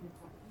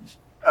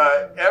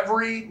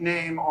 Every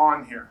name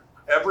on here,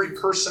 every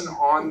person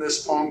on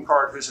this palm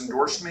card who's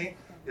endorsed me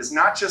is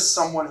not just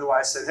someone who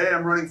I said, hey,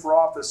 I'm running for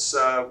office,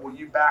 will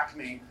you back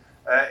me?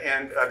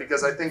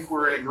 Because I think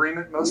we're in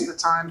agreement most of the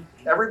time.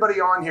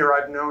 Everybody on here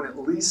I've known at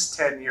least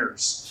 10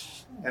 years.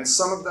 And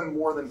some of them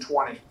more than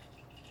 20.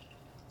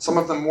 Some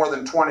of them more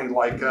than 20,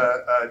 like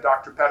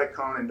Dr.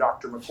 Petticone and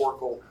Dr.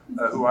 McCorkle,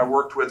 who I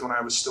worked with when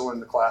I was still in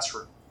the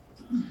classroom.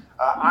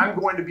 I'm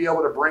going to be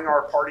able to bring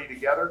our party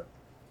together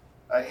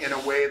in a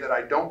way that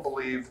I don't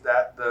believe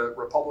that the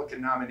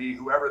Republican nominee,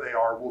 whoever they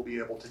are, will be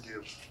able to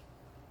do.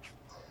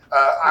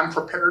 I'm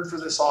prepared for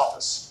this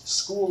office.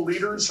 School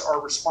leaders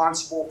are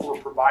responsible for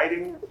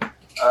providing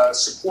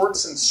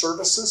supports and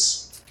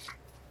services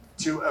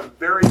to a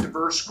very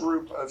diverse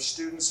group of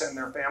students and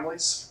their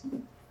families,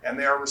 and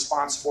they are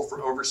responsible for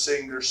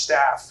overseeing their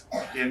staff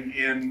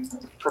in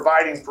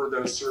providing for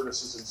those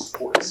services and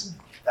supports.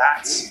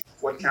 That's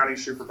what county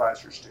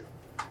supervisors do.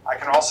 I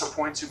can also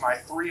point to my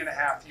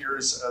 3.5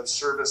 years of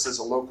service as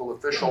a local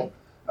official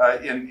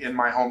in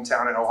my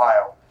hometown in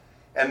Ohio.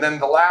 And then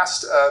the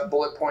last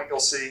bullet point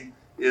you'll see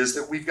is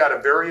that we've got a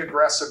very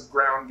aggressive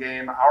ground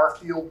game. Our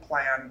field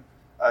plan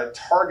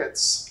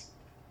targets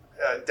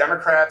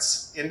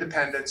Democrats,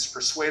 independents,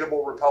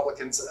 persuadable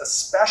Republicans,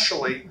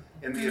 especially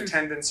in the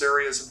attendance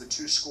areas of the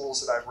 2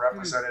 schools that I've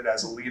represented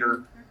as a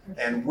leader.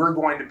 And we're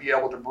going to be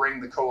able to bring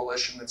the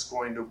coalition that's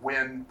going to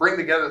win, bring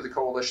together the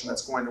coalition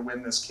that's going to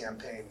win this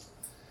campaign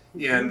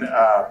in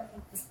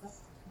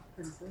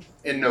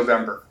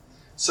November.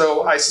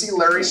 So I see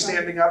Larry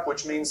standing up,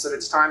 which means that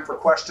it's time for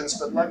questions.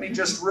 But let me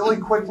just really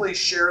quickly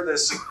share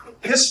this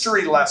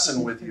history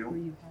lesson with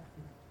you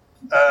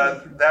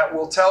that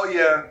will tell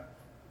you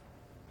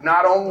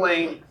not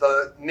only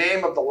the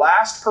name of the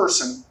last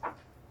person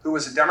who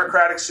was a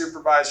Democratic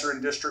supervisor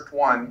in District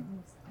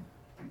 1,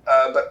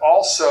 but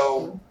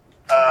also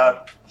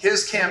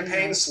his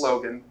campaign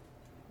slogan.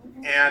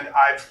 And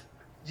I've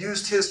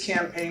used his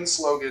campaign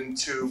slogan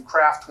to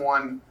craft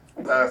one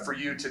for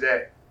you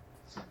today.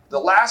 The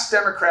last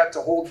Democrat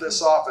to hold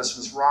this office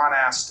was Ron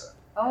Asta.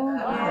 Oh,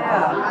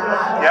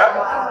 yeah.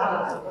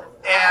 Yep.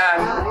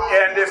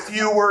 And if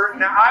you were,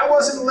 now I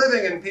wasn't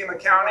living in Pima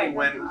County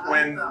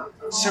when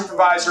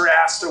Supervisor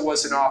Asta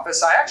was in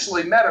office. I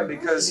actually met him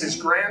because his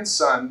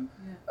grandson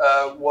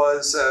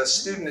was a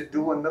student at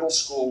Doolin Middle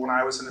School when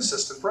I was an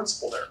assistant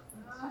principal there.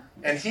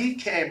 And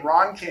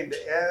Ron came to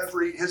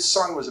his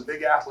son was a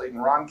big athlete,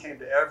 and Ron came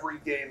to every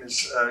game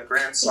his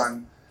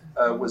grandson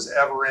was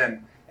ever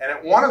in. And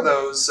at one of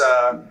those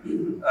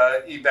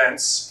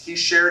events, he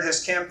shared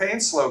his campaign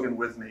slogan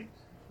with me.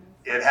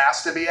 It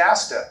has to be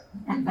Asta.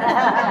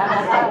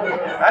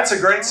 That's a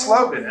great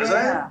slogan, isn't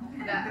it?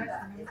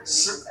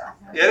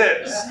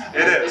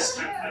 It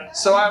is.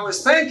 So I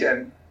was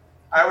thinking,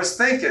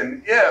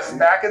 if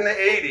back in the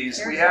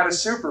 80s we had a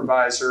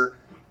supervisor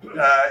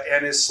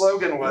and his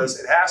slogan was,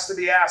 it has to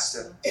be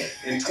Asta.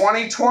 In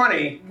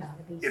 2020,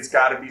 it's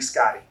got to be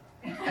Scotty.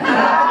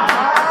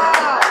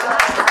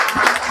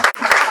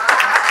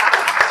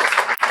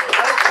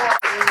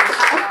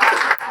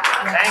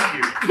 Thank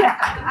you.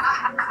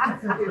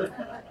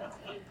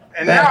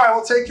 And now I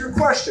will take your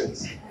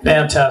questions.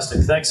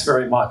 Fantastic. Thanks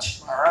very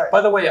much. All right.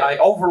 By the way, I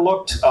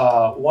overlooked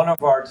one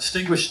of our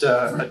distinguished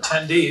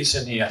attendees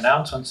in the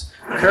announcements.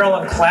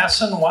 Carolyn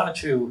Klassen, why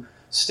don't you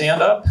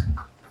stand up?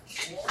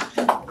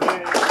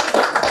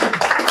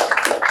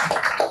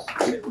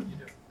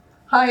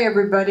 Hi,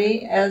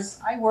 everybody. As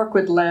I work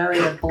with Larry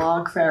at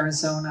Blog for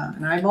Arizona,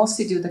 and I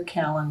mostly do the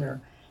calendar.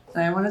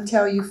 And I want to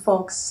tell you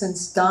folks,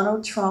 since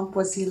Donald Trump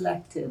was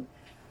elected,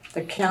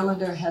 the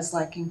calendar has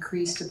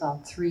increased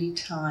about 3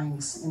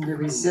 times in the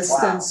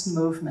resistance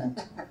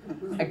movement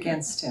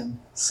against him.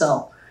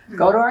 So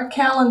Go to our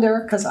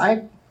calendar, because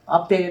I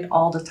update it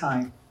all the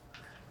time.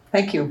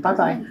 Thank you.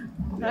 Bye-bye.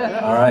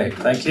 All right,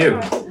 thank you.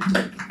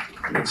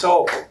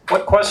 So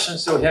what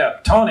questions do we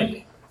have?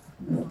 Tony,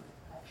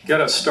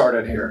 get us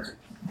started here.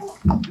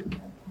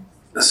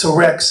 So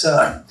Rex,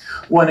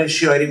 one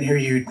issue I didn't hear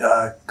you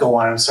go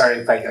on. I'm sorry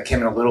if I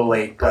came in a little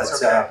late, but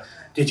That's okay. I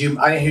didn't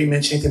hear you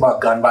mention anything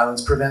about gun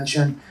violence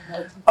prevention.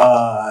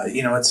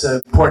 It's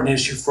an important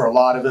issue for a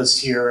lot of us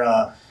here.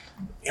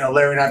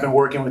 Larry and I have been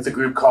working with a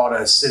group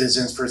called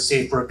Citizens for a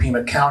Safer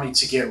Pima County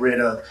to get rid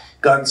of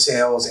gun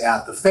sales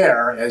at the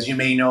fair. As you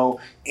may know,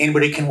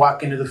 anybody can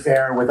walk into the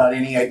fair without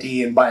any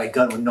ID and buy a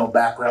gun with no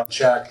background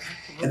check.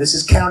 And this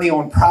is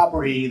county-owned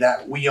property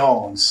that we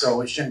own,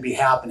 so it shouldn't be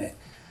happening.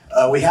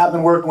 We have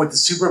been working with the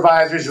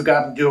supervisors. We've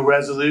got to do a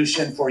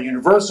resolution for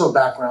universal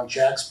background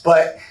checks,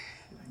 but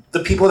the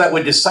people that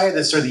would decide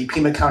this are the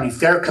Pima County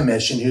Fair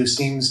Commission, who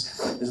seems,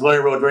 as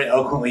Larry wrote very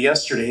eloquently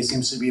yesterday,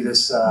 seems to be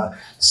this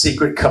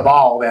secret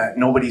cabal that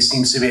nobody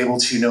seems to be able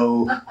to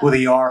know who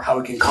they are, how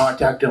we can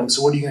contact them.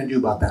 So what are you going to do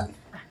about that?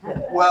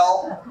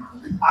 Well,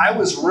 I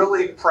was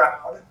really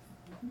proud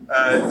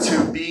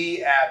to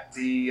be at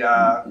the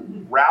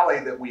rally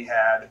that we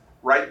had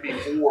right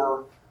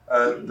before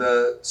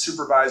the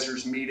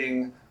supervisors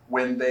meeting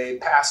when they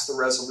passed the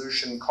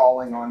resolution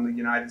calling on the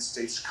United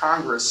States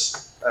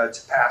Congress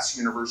to pass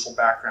universal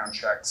background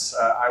checks.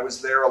 I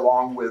was there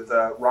along with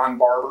Ron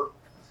Barber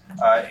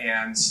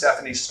and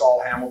Stephanie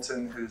Stahl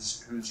Hamilton,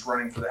 who's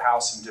running for the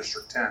House in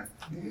District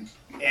 10.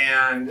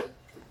 And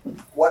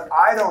what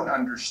I don't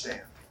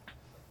understand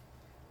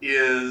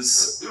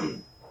is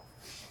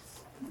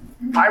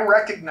I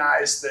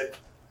recognize that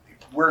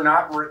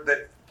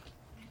that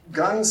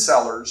gun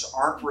sellers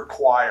aren't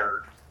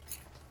required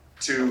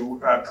to,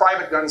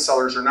 private gun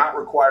sellers are not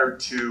required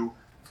to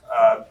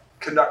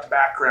conduct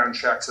background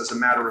checks as a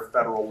matter of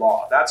federal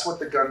law. That's what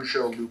the gun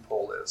show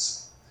loophole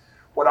is.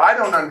 What I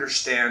don't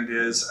understand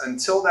is,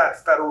 until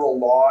that federal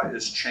law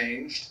is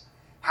changed,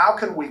 how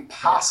can we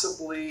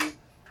possibly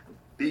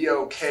be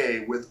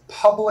okay with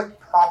public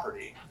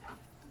property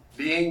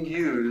being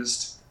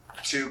used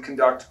to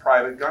conduct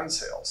private gun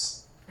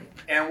sales?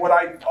 And what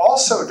I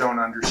also don't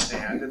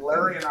understand, and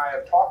Larry and I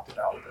have talked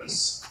about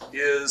this,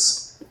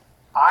 is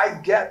I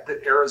get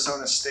that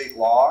Arizona state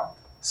law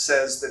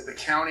says that the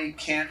county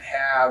can't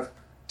have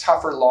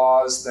tougher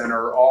laws than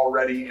are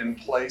already in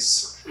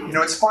place.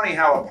 It's funny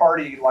how a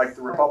party like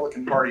the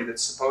Republican Party that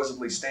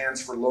supposedly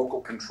stands for local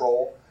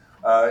control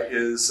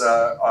is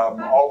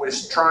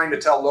always trying to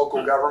tell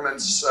local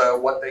governments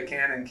what they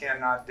can and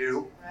cannot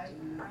do.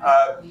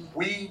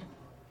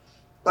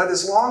 But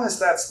as long as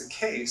that's the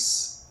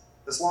case,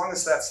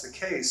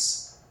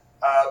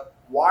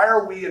 why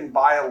are we in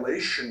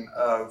violation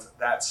of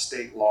that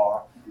state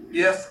law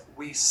if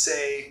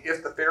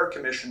the Fair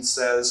Commission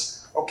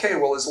says, okay,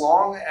 well, as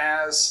long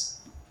as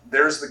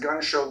there's the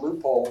gun show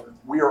loophole,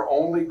 we are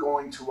only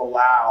going to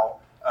allow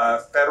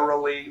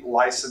federally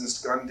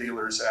licensed gun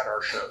dealers at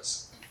our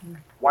shows?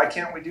 Why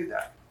can't we do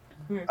that?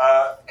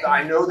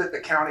 I know that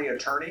the county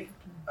attorney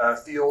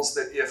feels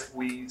that if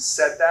we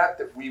said that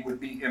we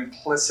would be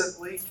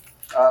implicitly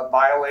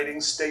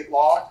violating state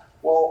law.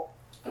 Well,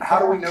 how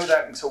do we know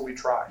that until we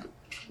try?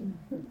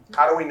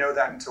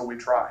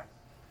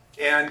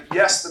 And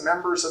yes, the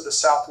members of the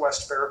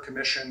Southwest Fair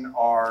Commission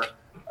are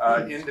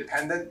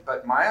independent,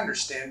 but my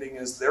understanding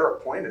is they're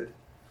appointed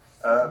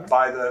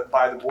by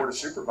the Board of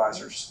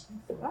Supervisors.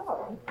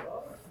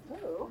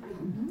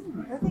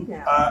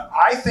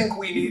 I think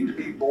we need to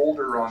be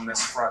bolder on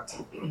this front.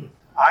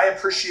 I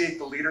appreciate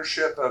the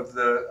leadership of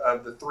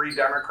the three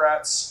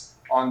Democrats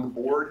on the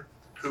board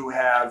who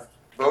have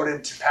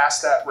voted to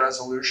pass that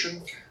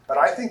resolution, but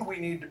I think we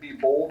need to be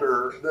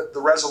bolder.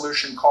 The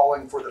resolution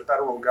calling for the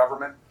federal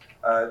government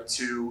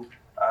to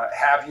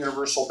have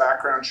universal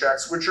background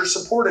checks, which are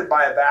supported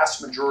by a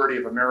vast majority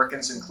of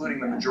Americans, including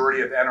the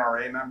majority of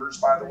NRA members,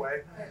 by the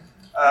way.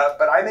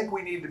 But I think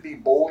we need to be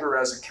bolder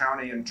as a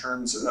county in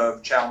terms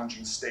of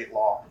challenging state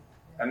law.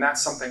 And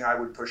that's something I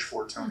would push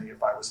for, Tony,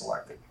 if I was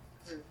elected.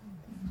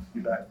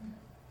 You bet.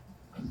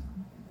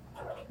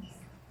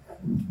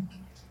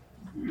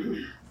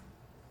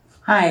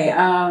 Hi,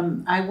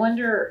 I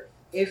wonder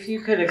if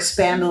you could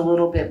expand a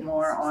little bit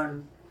more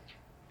on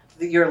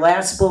your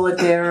last bullet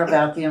there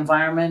about the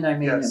environment. I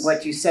mean, Yes.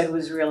 What you said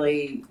was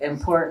really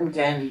important,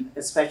 and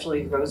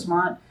especially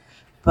Rosemont.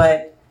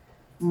 But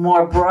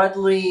more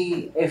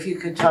broadly, if you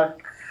could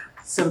talk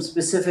some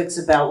specifics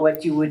about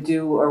what you would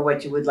do or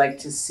what you would like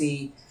to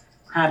see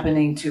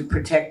happening to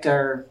protect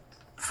our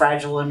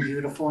fragile and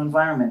beautiful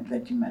environment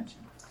that you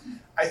mentioned.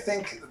 I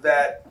think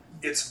that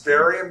it's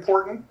very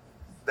important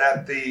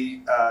that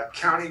the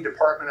County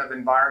Department of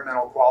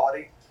Environmental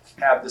Quality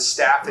have the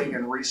staffing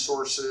and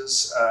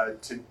resources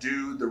to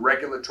do the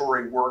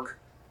regulatory work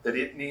that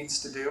it needs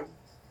to do.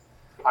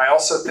 I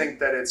also think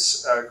that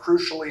it's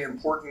crucially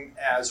important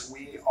as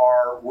we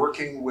are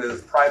working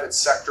with private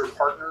sector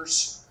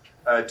partners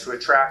to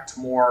attract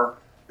more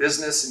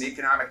business and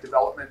economic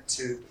development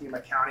to Pima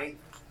County,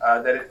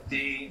 that it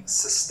be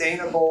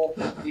sustainable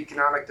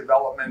economic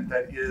development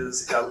that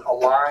is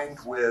aligned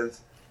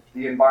with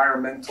the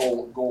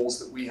environmental goals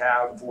that we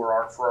have for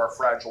our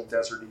fragile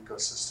desert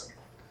ecosystem.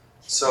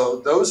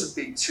 So those would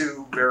be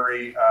two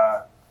very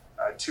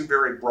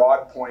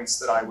broad points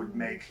that I would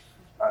make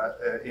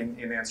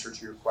in answer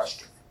to your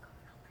question.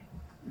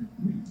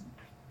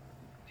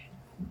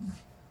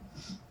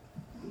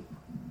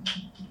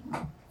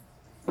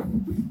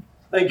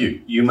 Thank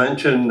you. You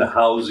mentioned the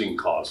housing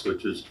cost,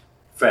 which is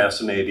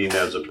fascinating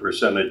as a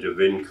percentage of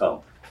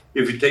income.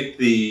 If you take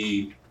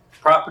the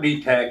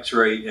property tax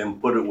rate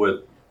and put it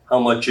with how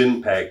much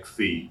impact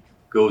fee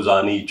goes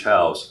on each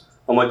house,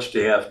 how much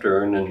do you have to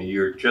earn in a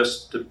year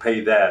just to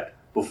pay that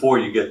before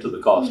you get to the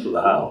cost of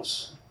the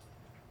house?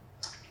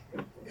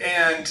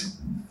 And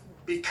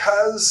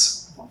because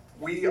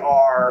we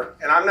are,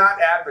 and I'm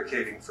not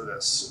advocating for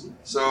this,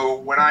 so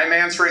when I'm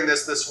answering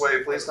this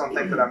way, please don't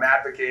think that I'm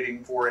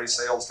advocating for a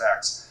sales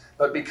tax.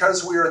 But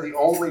because we are the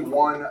only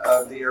one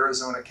of the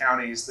Arizona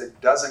counties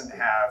that doesn't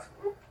have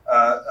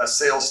a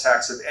sales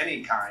tax of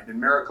any kind, and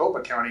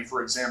Maricopa County,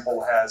 for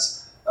example,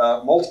 has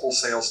multiple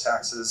sales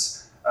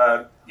taxes,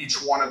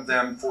 each one of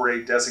them for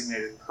a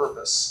designated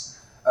purpose.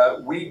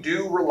 We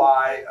do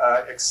rely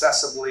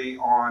excessively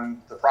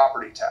on the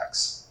property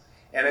tax.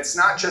 And it's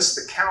not just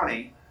the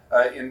county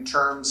in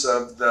terms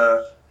of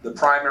the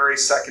primary,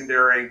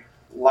 secondary,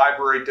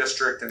 library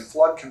district, and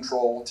flood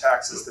control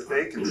taxes that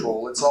they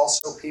control. It's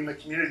also Pima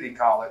Community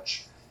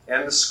College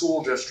and the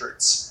school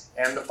districts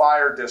and the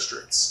fire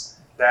districts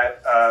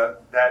that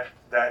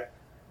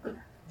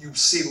you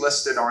see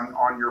listed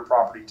on your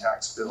property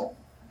tax bill.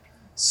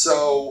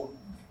 So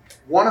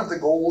one of the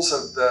goals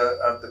of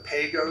the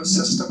PAYGO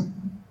system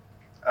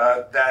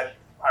that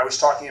I was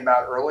talking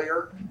about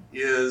earlier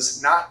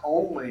is not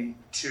only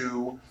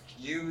to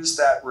use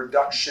that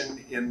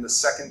reduction in the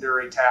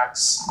secondary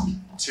tax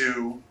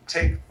to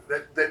take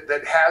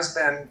that has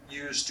been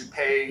used to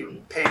pay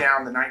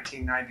down the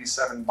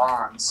 1997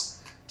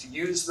 bonds, to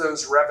use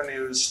those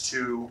revenues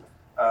to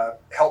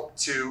help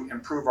to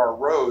improve our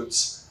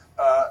roads.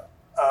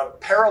 A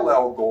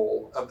parallel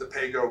goal of the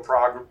PAYGO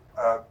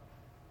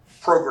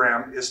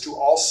program is to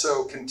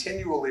also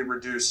continually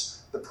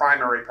reduce the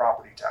primary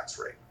property tax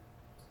rate.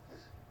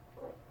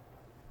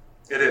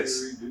 It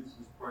is. It reduces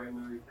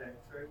primary tax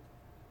rate?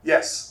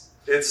 Yes,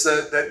 it's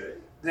that.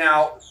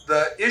 Now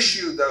the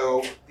issue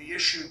though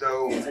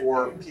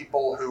for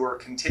people who are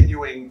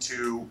continuing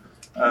to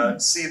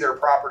see their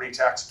property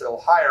tax bill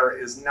higher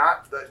is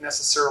not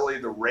necessarily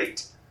the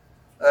rate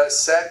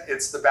set.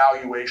 It's the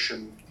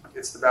valuation.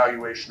 It's the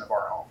valuation of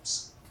our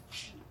homes,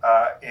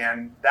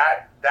 and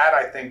that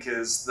I think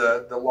is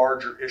the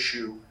larger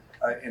issue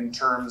in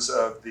terms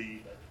of the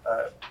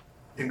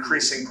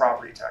increasing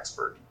property tax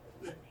burden.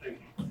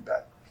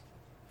 Bet.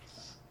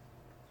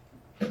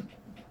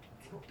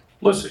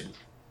 Lucy.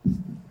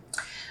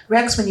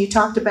 Rex, when you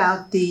talked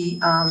about the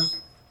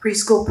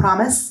preschool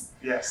promise,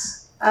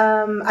 Yes.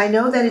 I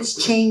know that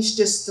it's changed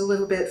just a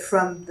little bit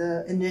from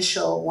the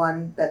initial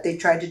one that they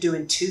tried to do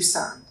in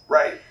Tucson.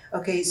 Right.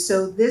 Okay,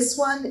 so this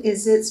one,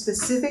 is it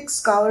specific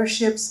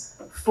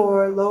scholarships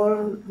for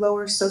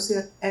lower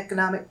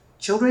socioeconomic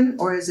children,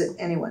 or is it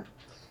anyone?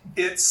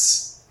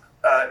 It's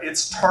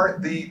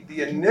the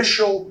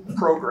initial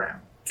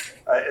program,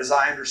 as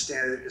I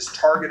understand it, is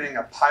targeting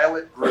a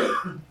pilot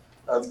group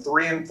of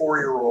 3 and 4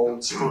 year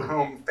olds for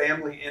whom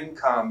family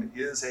income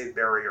is a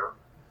barrier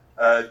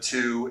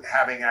to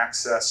having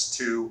access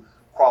to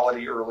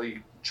quality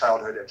early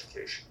childhood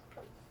education.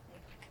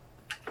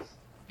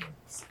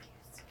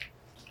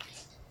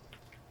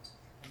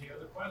 Any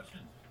other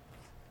questions?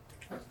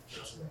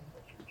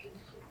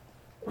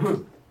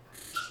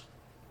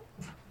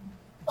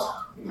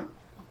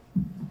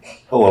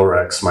 Hello,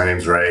 Rex. My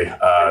name's Ray.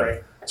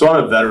 So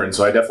I'm a veteran,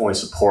 so I definitely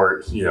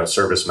support,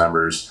 service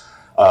members.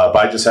 But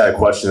I just had a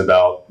question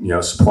about,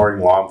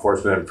 supporting law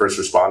enforcement and first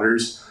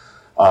responders.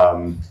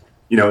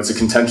 It's a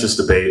contentious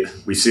debate.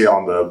 We see it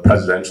on the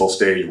presidential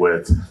stage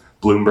with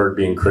Bloomberg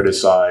being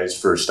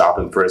criticized for stop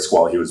and frisk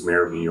while he was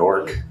mayor of New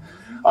York.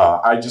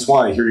 I just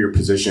want to hear your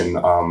position.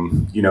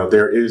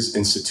 There is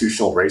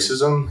institutional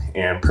racism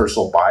and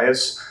personal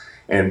bias,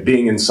 and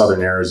being in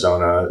Southern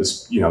Arizona,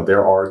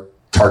 there are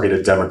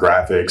targeted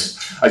demographics.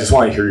 I just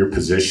want to hear your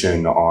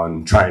position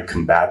on trying to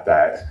combat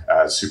that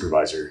as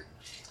supervisor.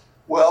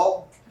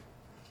 Well,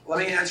 let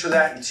me answer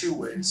that in 2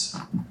 ways.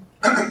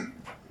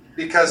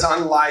 Because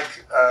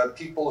unlike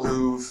people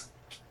who've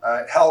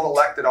held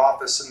elected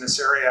office in this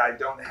area, I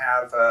don't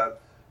have a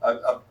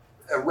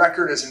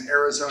record as an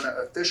Arizona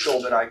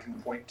official that I can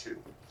point to.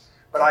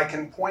 But I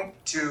can point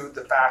to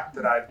the fact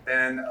that I've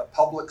been a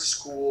public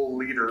school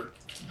leader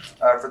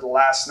for the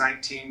last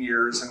 19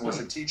 years and was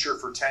a teacher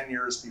for 10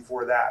 years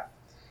before that.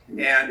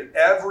 And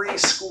every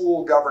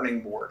school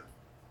governing board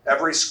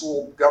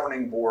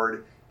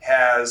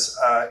has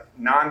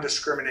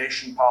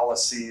non-discrimination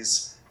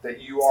policies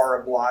that you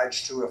are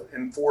obliged to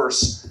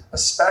enforce,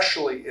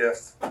 especially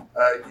if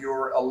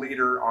you're a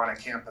leader on a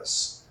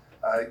campus.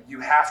 You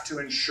have to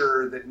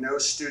ensure that no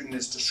student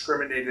is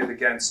discriminated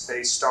against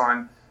based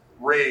on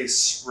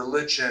race,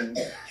 religion,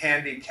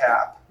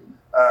 handicap,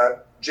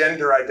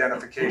 gender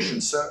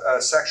identification,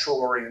 sexual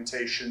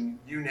orientation,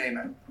 you name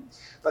it.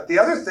 But the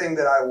other thing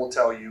that I will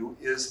tell you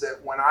is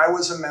that when I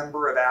was a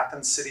member of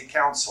Athens City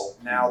Council,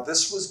 now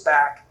this was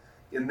back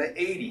in the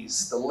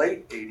 80s, the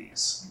late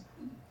 80s,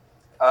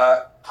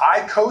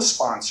 I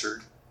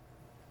co-sponsored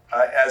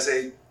as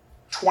a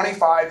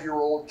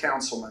 25-year-old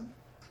councilman,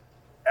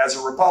 as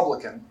a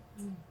Republican,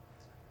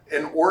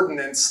 an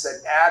ordinance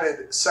that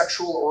added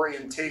sexual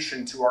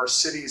orientation to our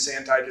city's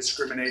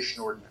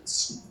anti-discrimination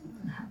ordinance.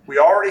 We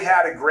already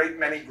had a great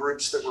many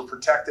groups that were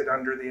protected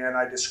under the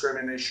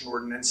anti-discrimination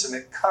ordinance, and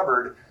it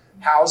covered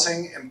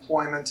housing,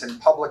 employment,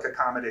 and public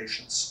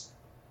accommodations.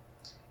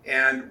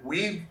 And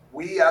we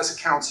as a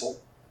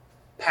council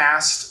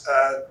passed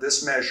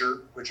this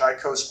measure, which I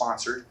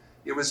co-sponsored.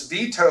 It was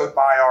vetoed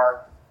by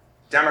our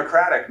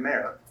Democratic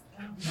mayor.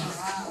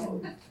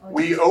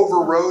 We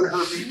overrode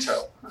her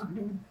veto.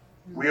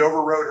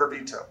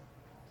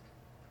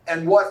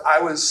 And what I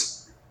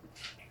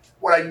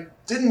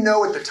didn't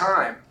know at the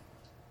time,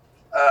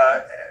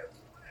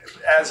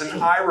 as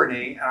an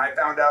irony, and I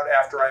found out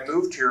after I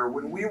moved here,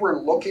 when we were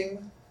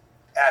looking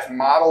at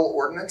model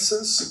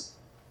ordinances,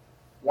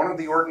 one of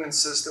the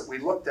ordinances that we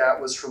looked at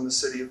was from the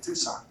city of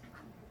Tucson,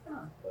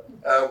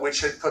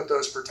 which had put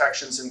those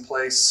protections in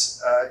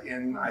place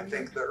in, I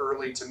think, the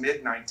early to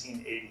mid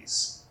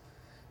 1980s.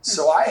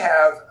 So I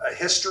have a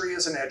history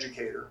as an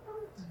educator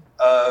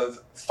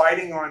of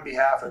fighting on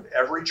behalf of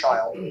every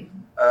child,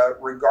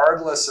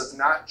 regardless of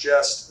not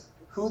just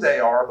who they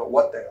are, but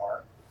what they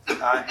are.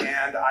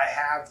 And I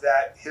have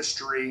that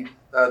history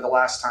the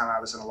last time I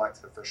was an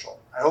elected official.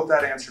 I hope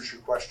that answers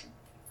your question.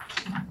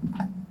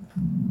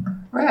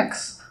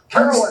 Rex.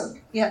 Carolyn.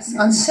 Yes,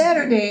 on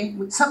Saturday,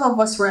 some of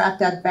us were at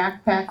that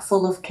backpack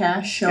full of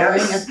cash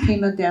showing at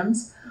Pima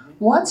Dems.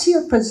 What's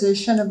your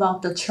position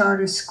about the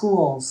charter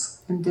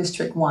schools in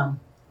District 1?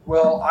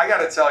 Well, I got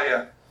to tell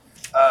you,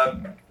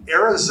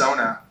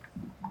 Arizona,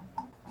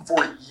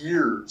 for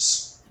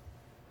years,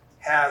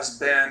 has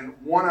been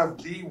one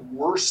of the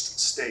worst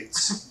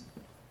states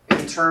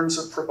in terms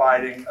of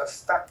providing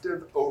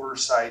effective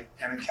oversight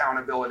and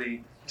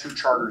accountability to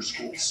charter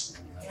schools.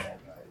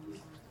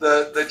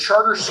 The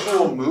charter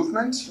school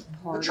movement,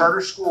 one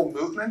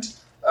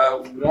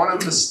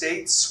of the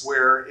states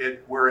where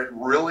it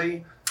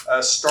really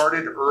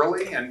started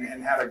early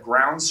and had a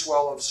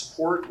groundswell of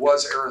support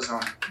was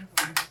Arizona.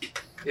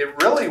 It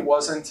really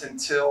wasn't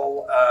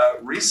until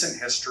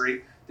recent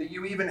history that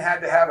you even had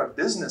to have a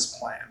business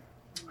plan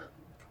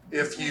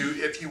if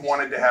you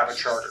wanted to have a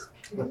charter.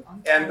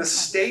 And the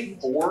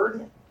state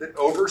board that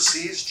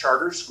oversees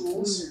charter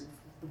schools,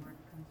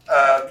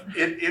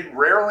 it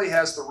rarely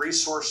has the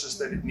resources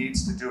that it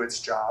needs to do its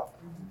job.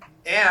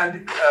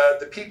 And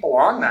the people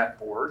on that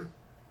board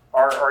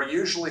are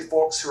usually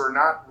folks who are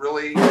not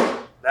really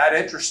that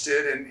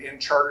interested in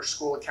charter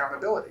school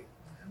accountability.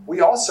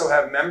 We also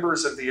have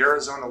members of the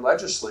Arizona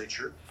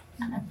legislature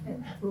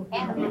who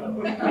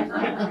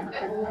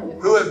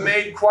have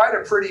made quite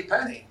a pretty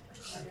penny.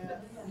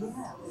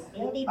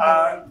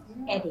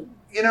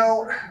 You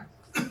know,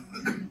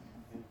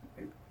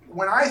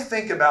 when I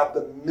think about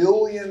the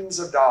millions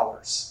of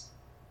dollars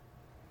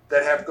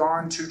that have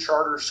gone to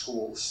charter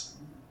schools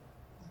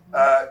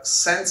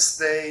since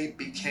they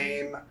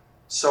became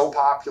so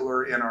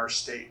popular in our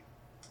state,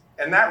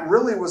 and that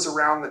really was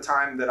around the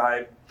time that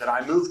I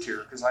moved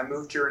here, because I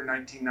moved here in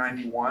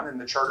 1991, and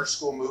the charter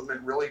school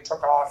movement really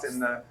took off in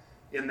the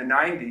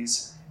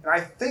 90s. And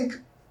I think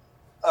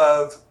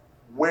of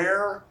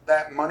where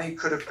that money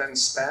could have been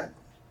spent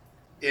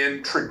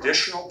in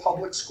traditional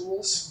public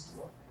schools,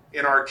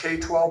 in our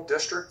K-12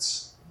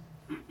 districts.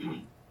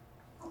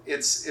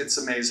 It's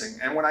amazing.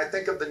 And when I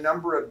think of the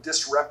number of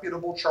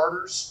disreputable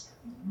charters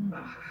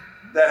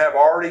that have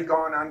already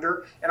gone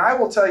under, and I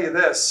will tell you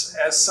this,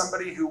 as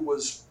somebody who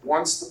was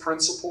once the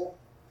principal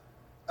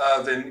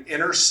of an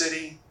inner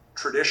city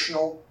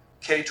traditional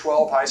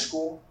K-12 high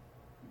school,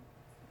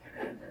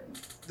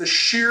 the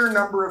sheer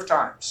number of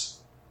times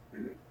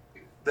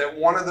that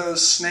one of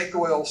those snake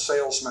oil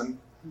salesmen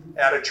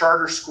at a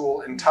charter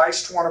school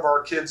enticed one of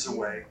our kids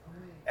away,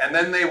 and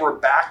then they were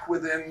back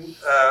within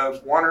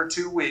 1 or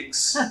 2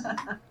 weeks,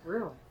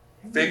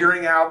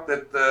 figuring out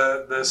that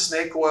the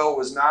snake oil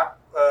was not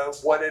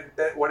what it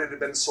had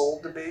been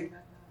sold to be.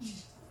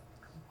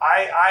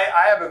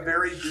 I have a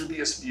very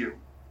dubious view.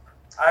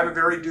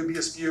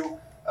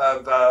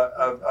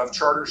 Of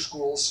charter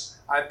schools.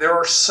 There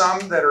are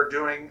some that are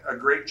doing a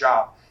great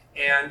job.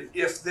 And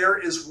if there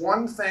is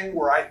one thing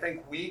where I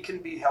think we can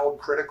be held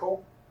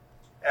critical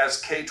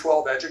as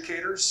K-12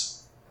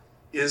 educators,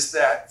 is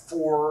that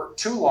for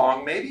too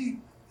long, maybe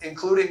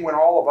including when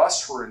all of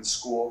us were in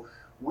school,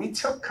 we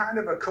took kind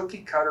of a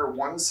cookie cutter,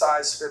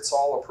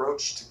 one-size-fits-all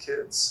approach to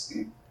kids.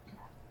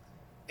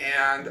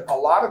 And a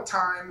lot of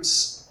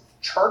times,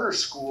 charter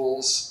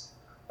schools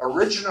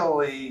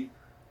originally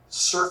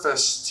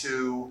surfaced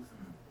to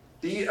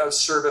be of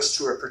service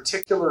to a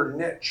particular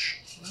niche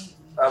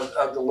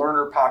of the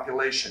learner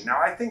population. Now,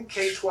 I think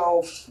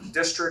K-12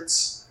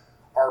 districts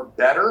are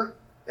better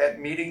at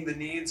meeting the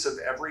needs of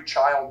every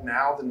child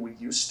now than we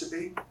used to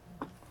be.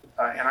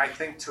 And I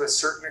think to a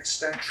certain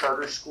extent,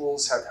 charter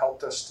schools have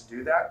helped us to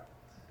do that.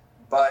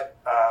 But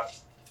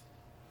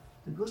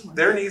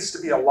there needs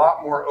to be a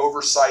lot more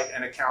oversight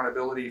and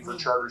accountability for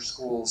charter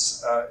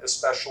schools,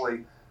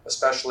 especially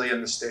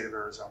in the state of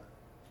Arizona.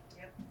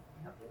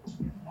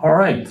 All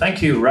right,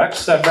 thank you,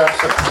 Rex. That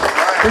wraps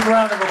up. Big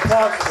round of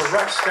applause for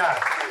Rex Scott.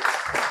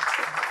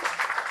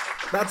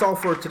 That's all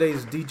for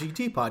today's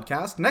DGT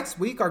podcast. Next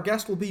week, our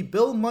guest will be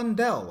Bill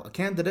Mundell, a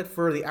candidate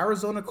for the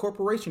Arizona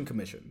Corporation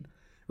Commission.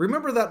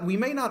 Remember that we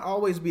may not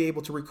always be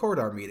able to record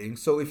our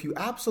meetings, so if you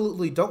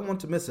absolutely don't want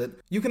to miss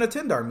it, you can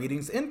attend our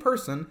meetings in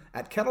person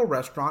at Kettle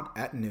Restaurant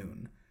at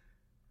noon.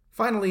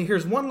 Finally,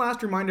 here's one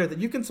last reminder that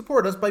you can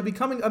support us by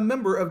becoming a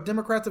member of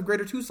Democrats of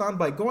Greater Tucson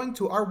by going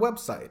to our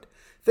website.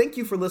 Thank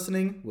you for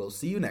listening. We'll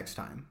see you next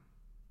time.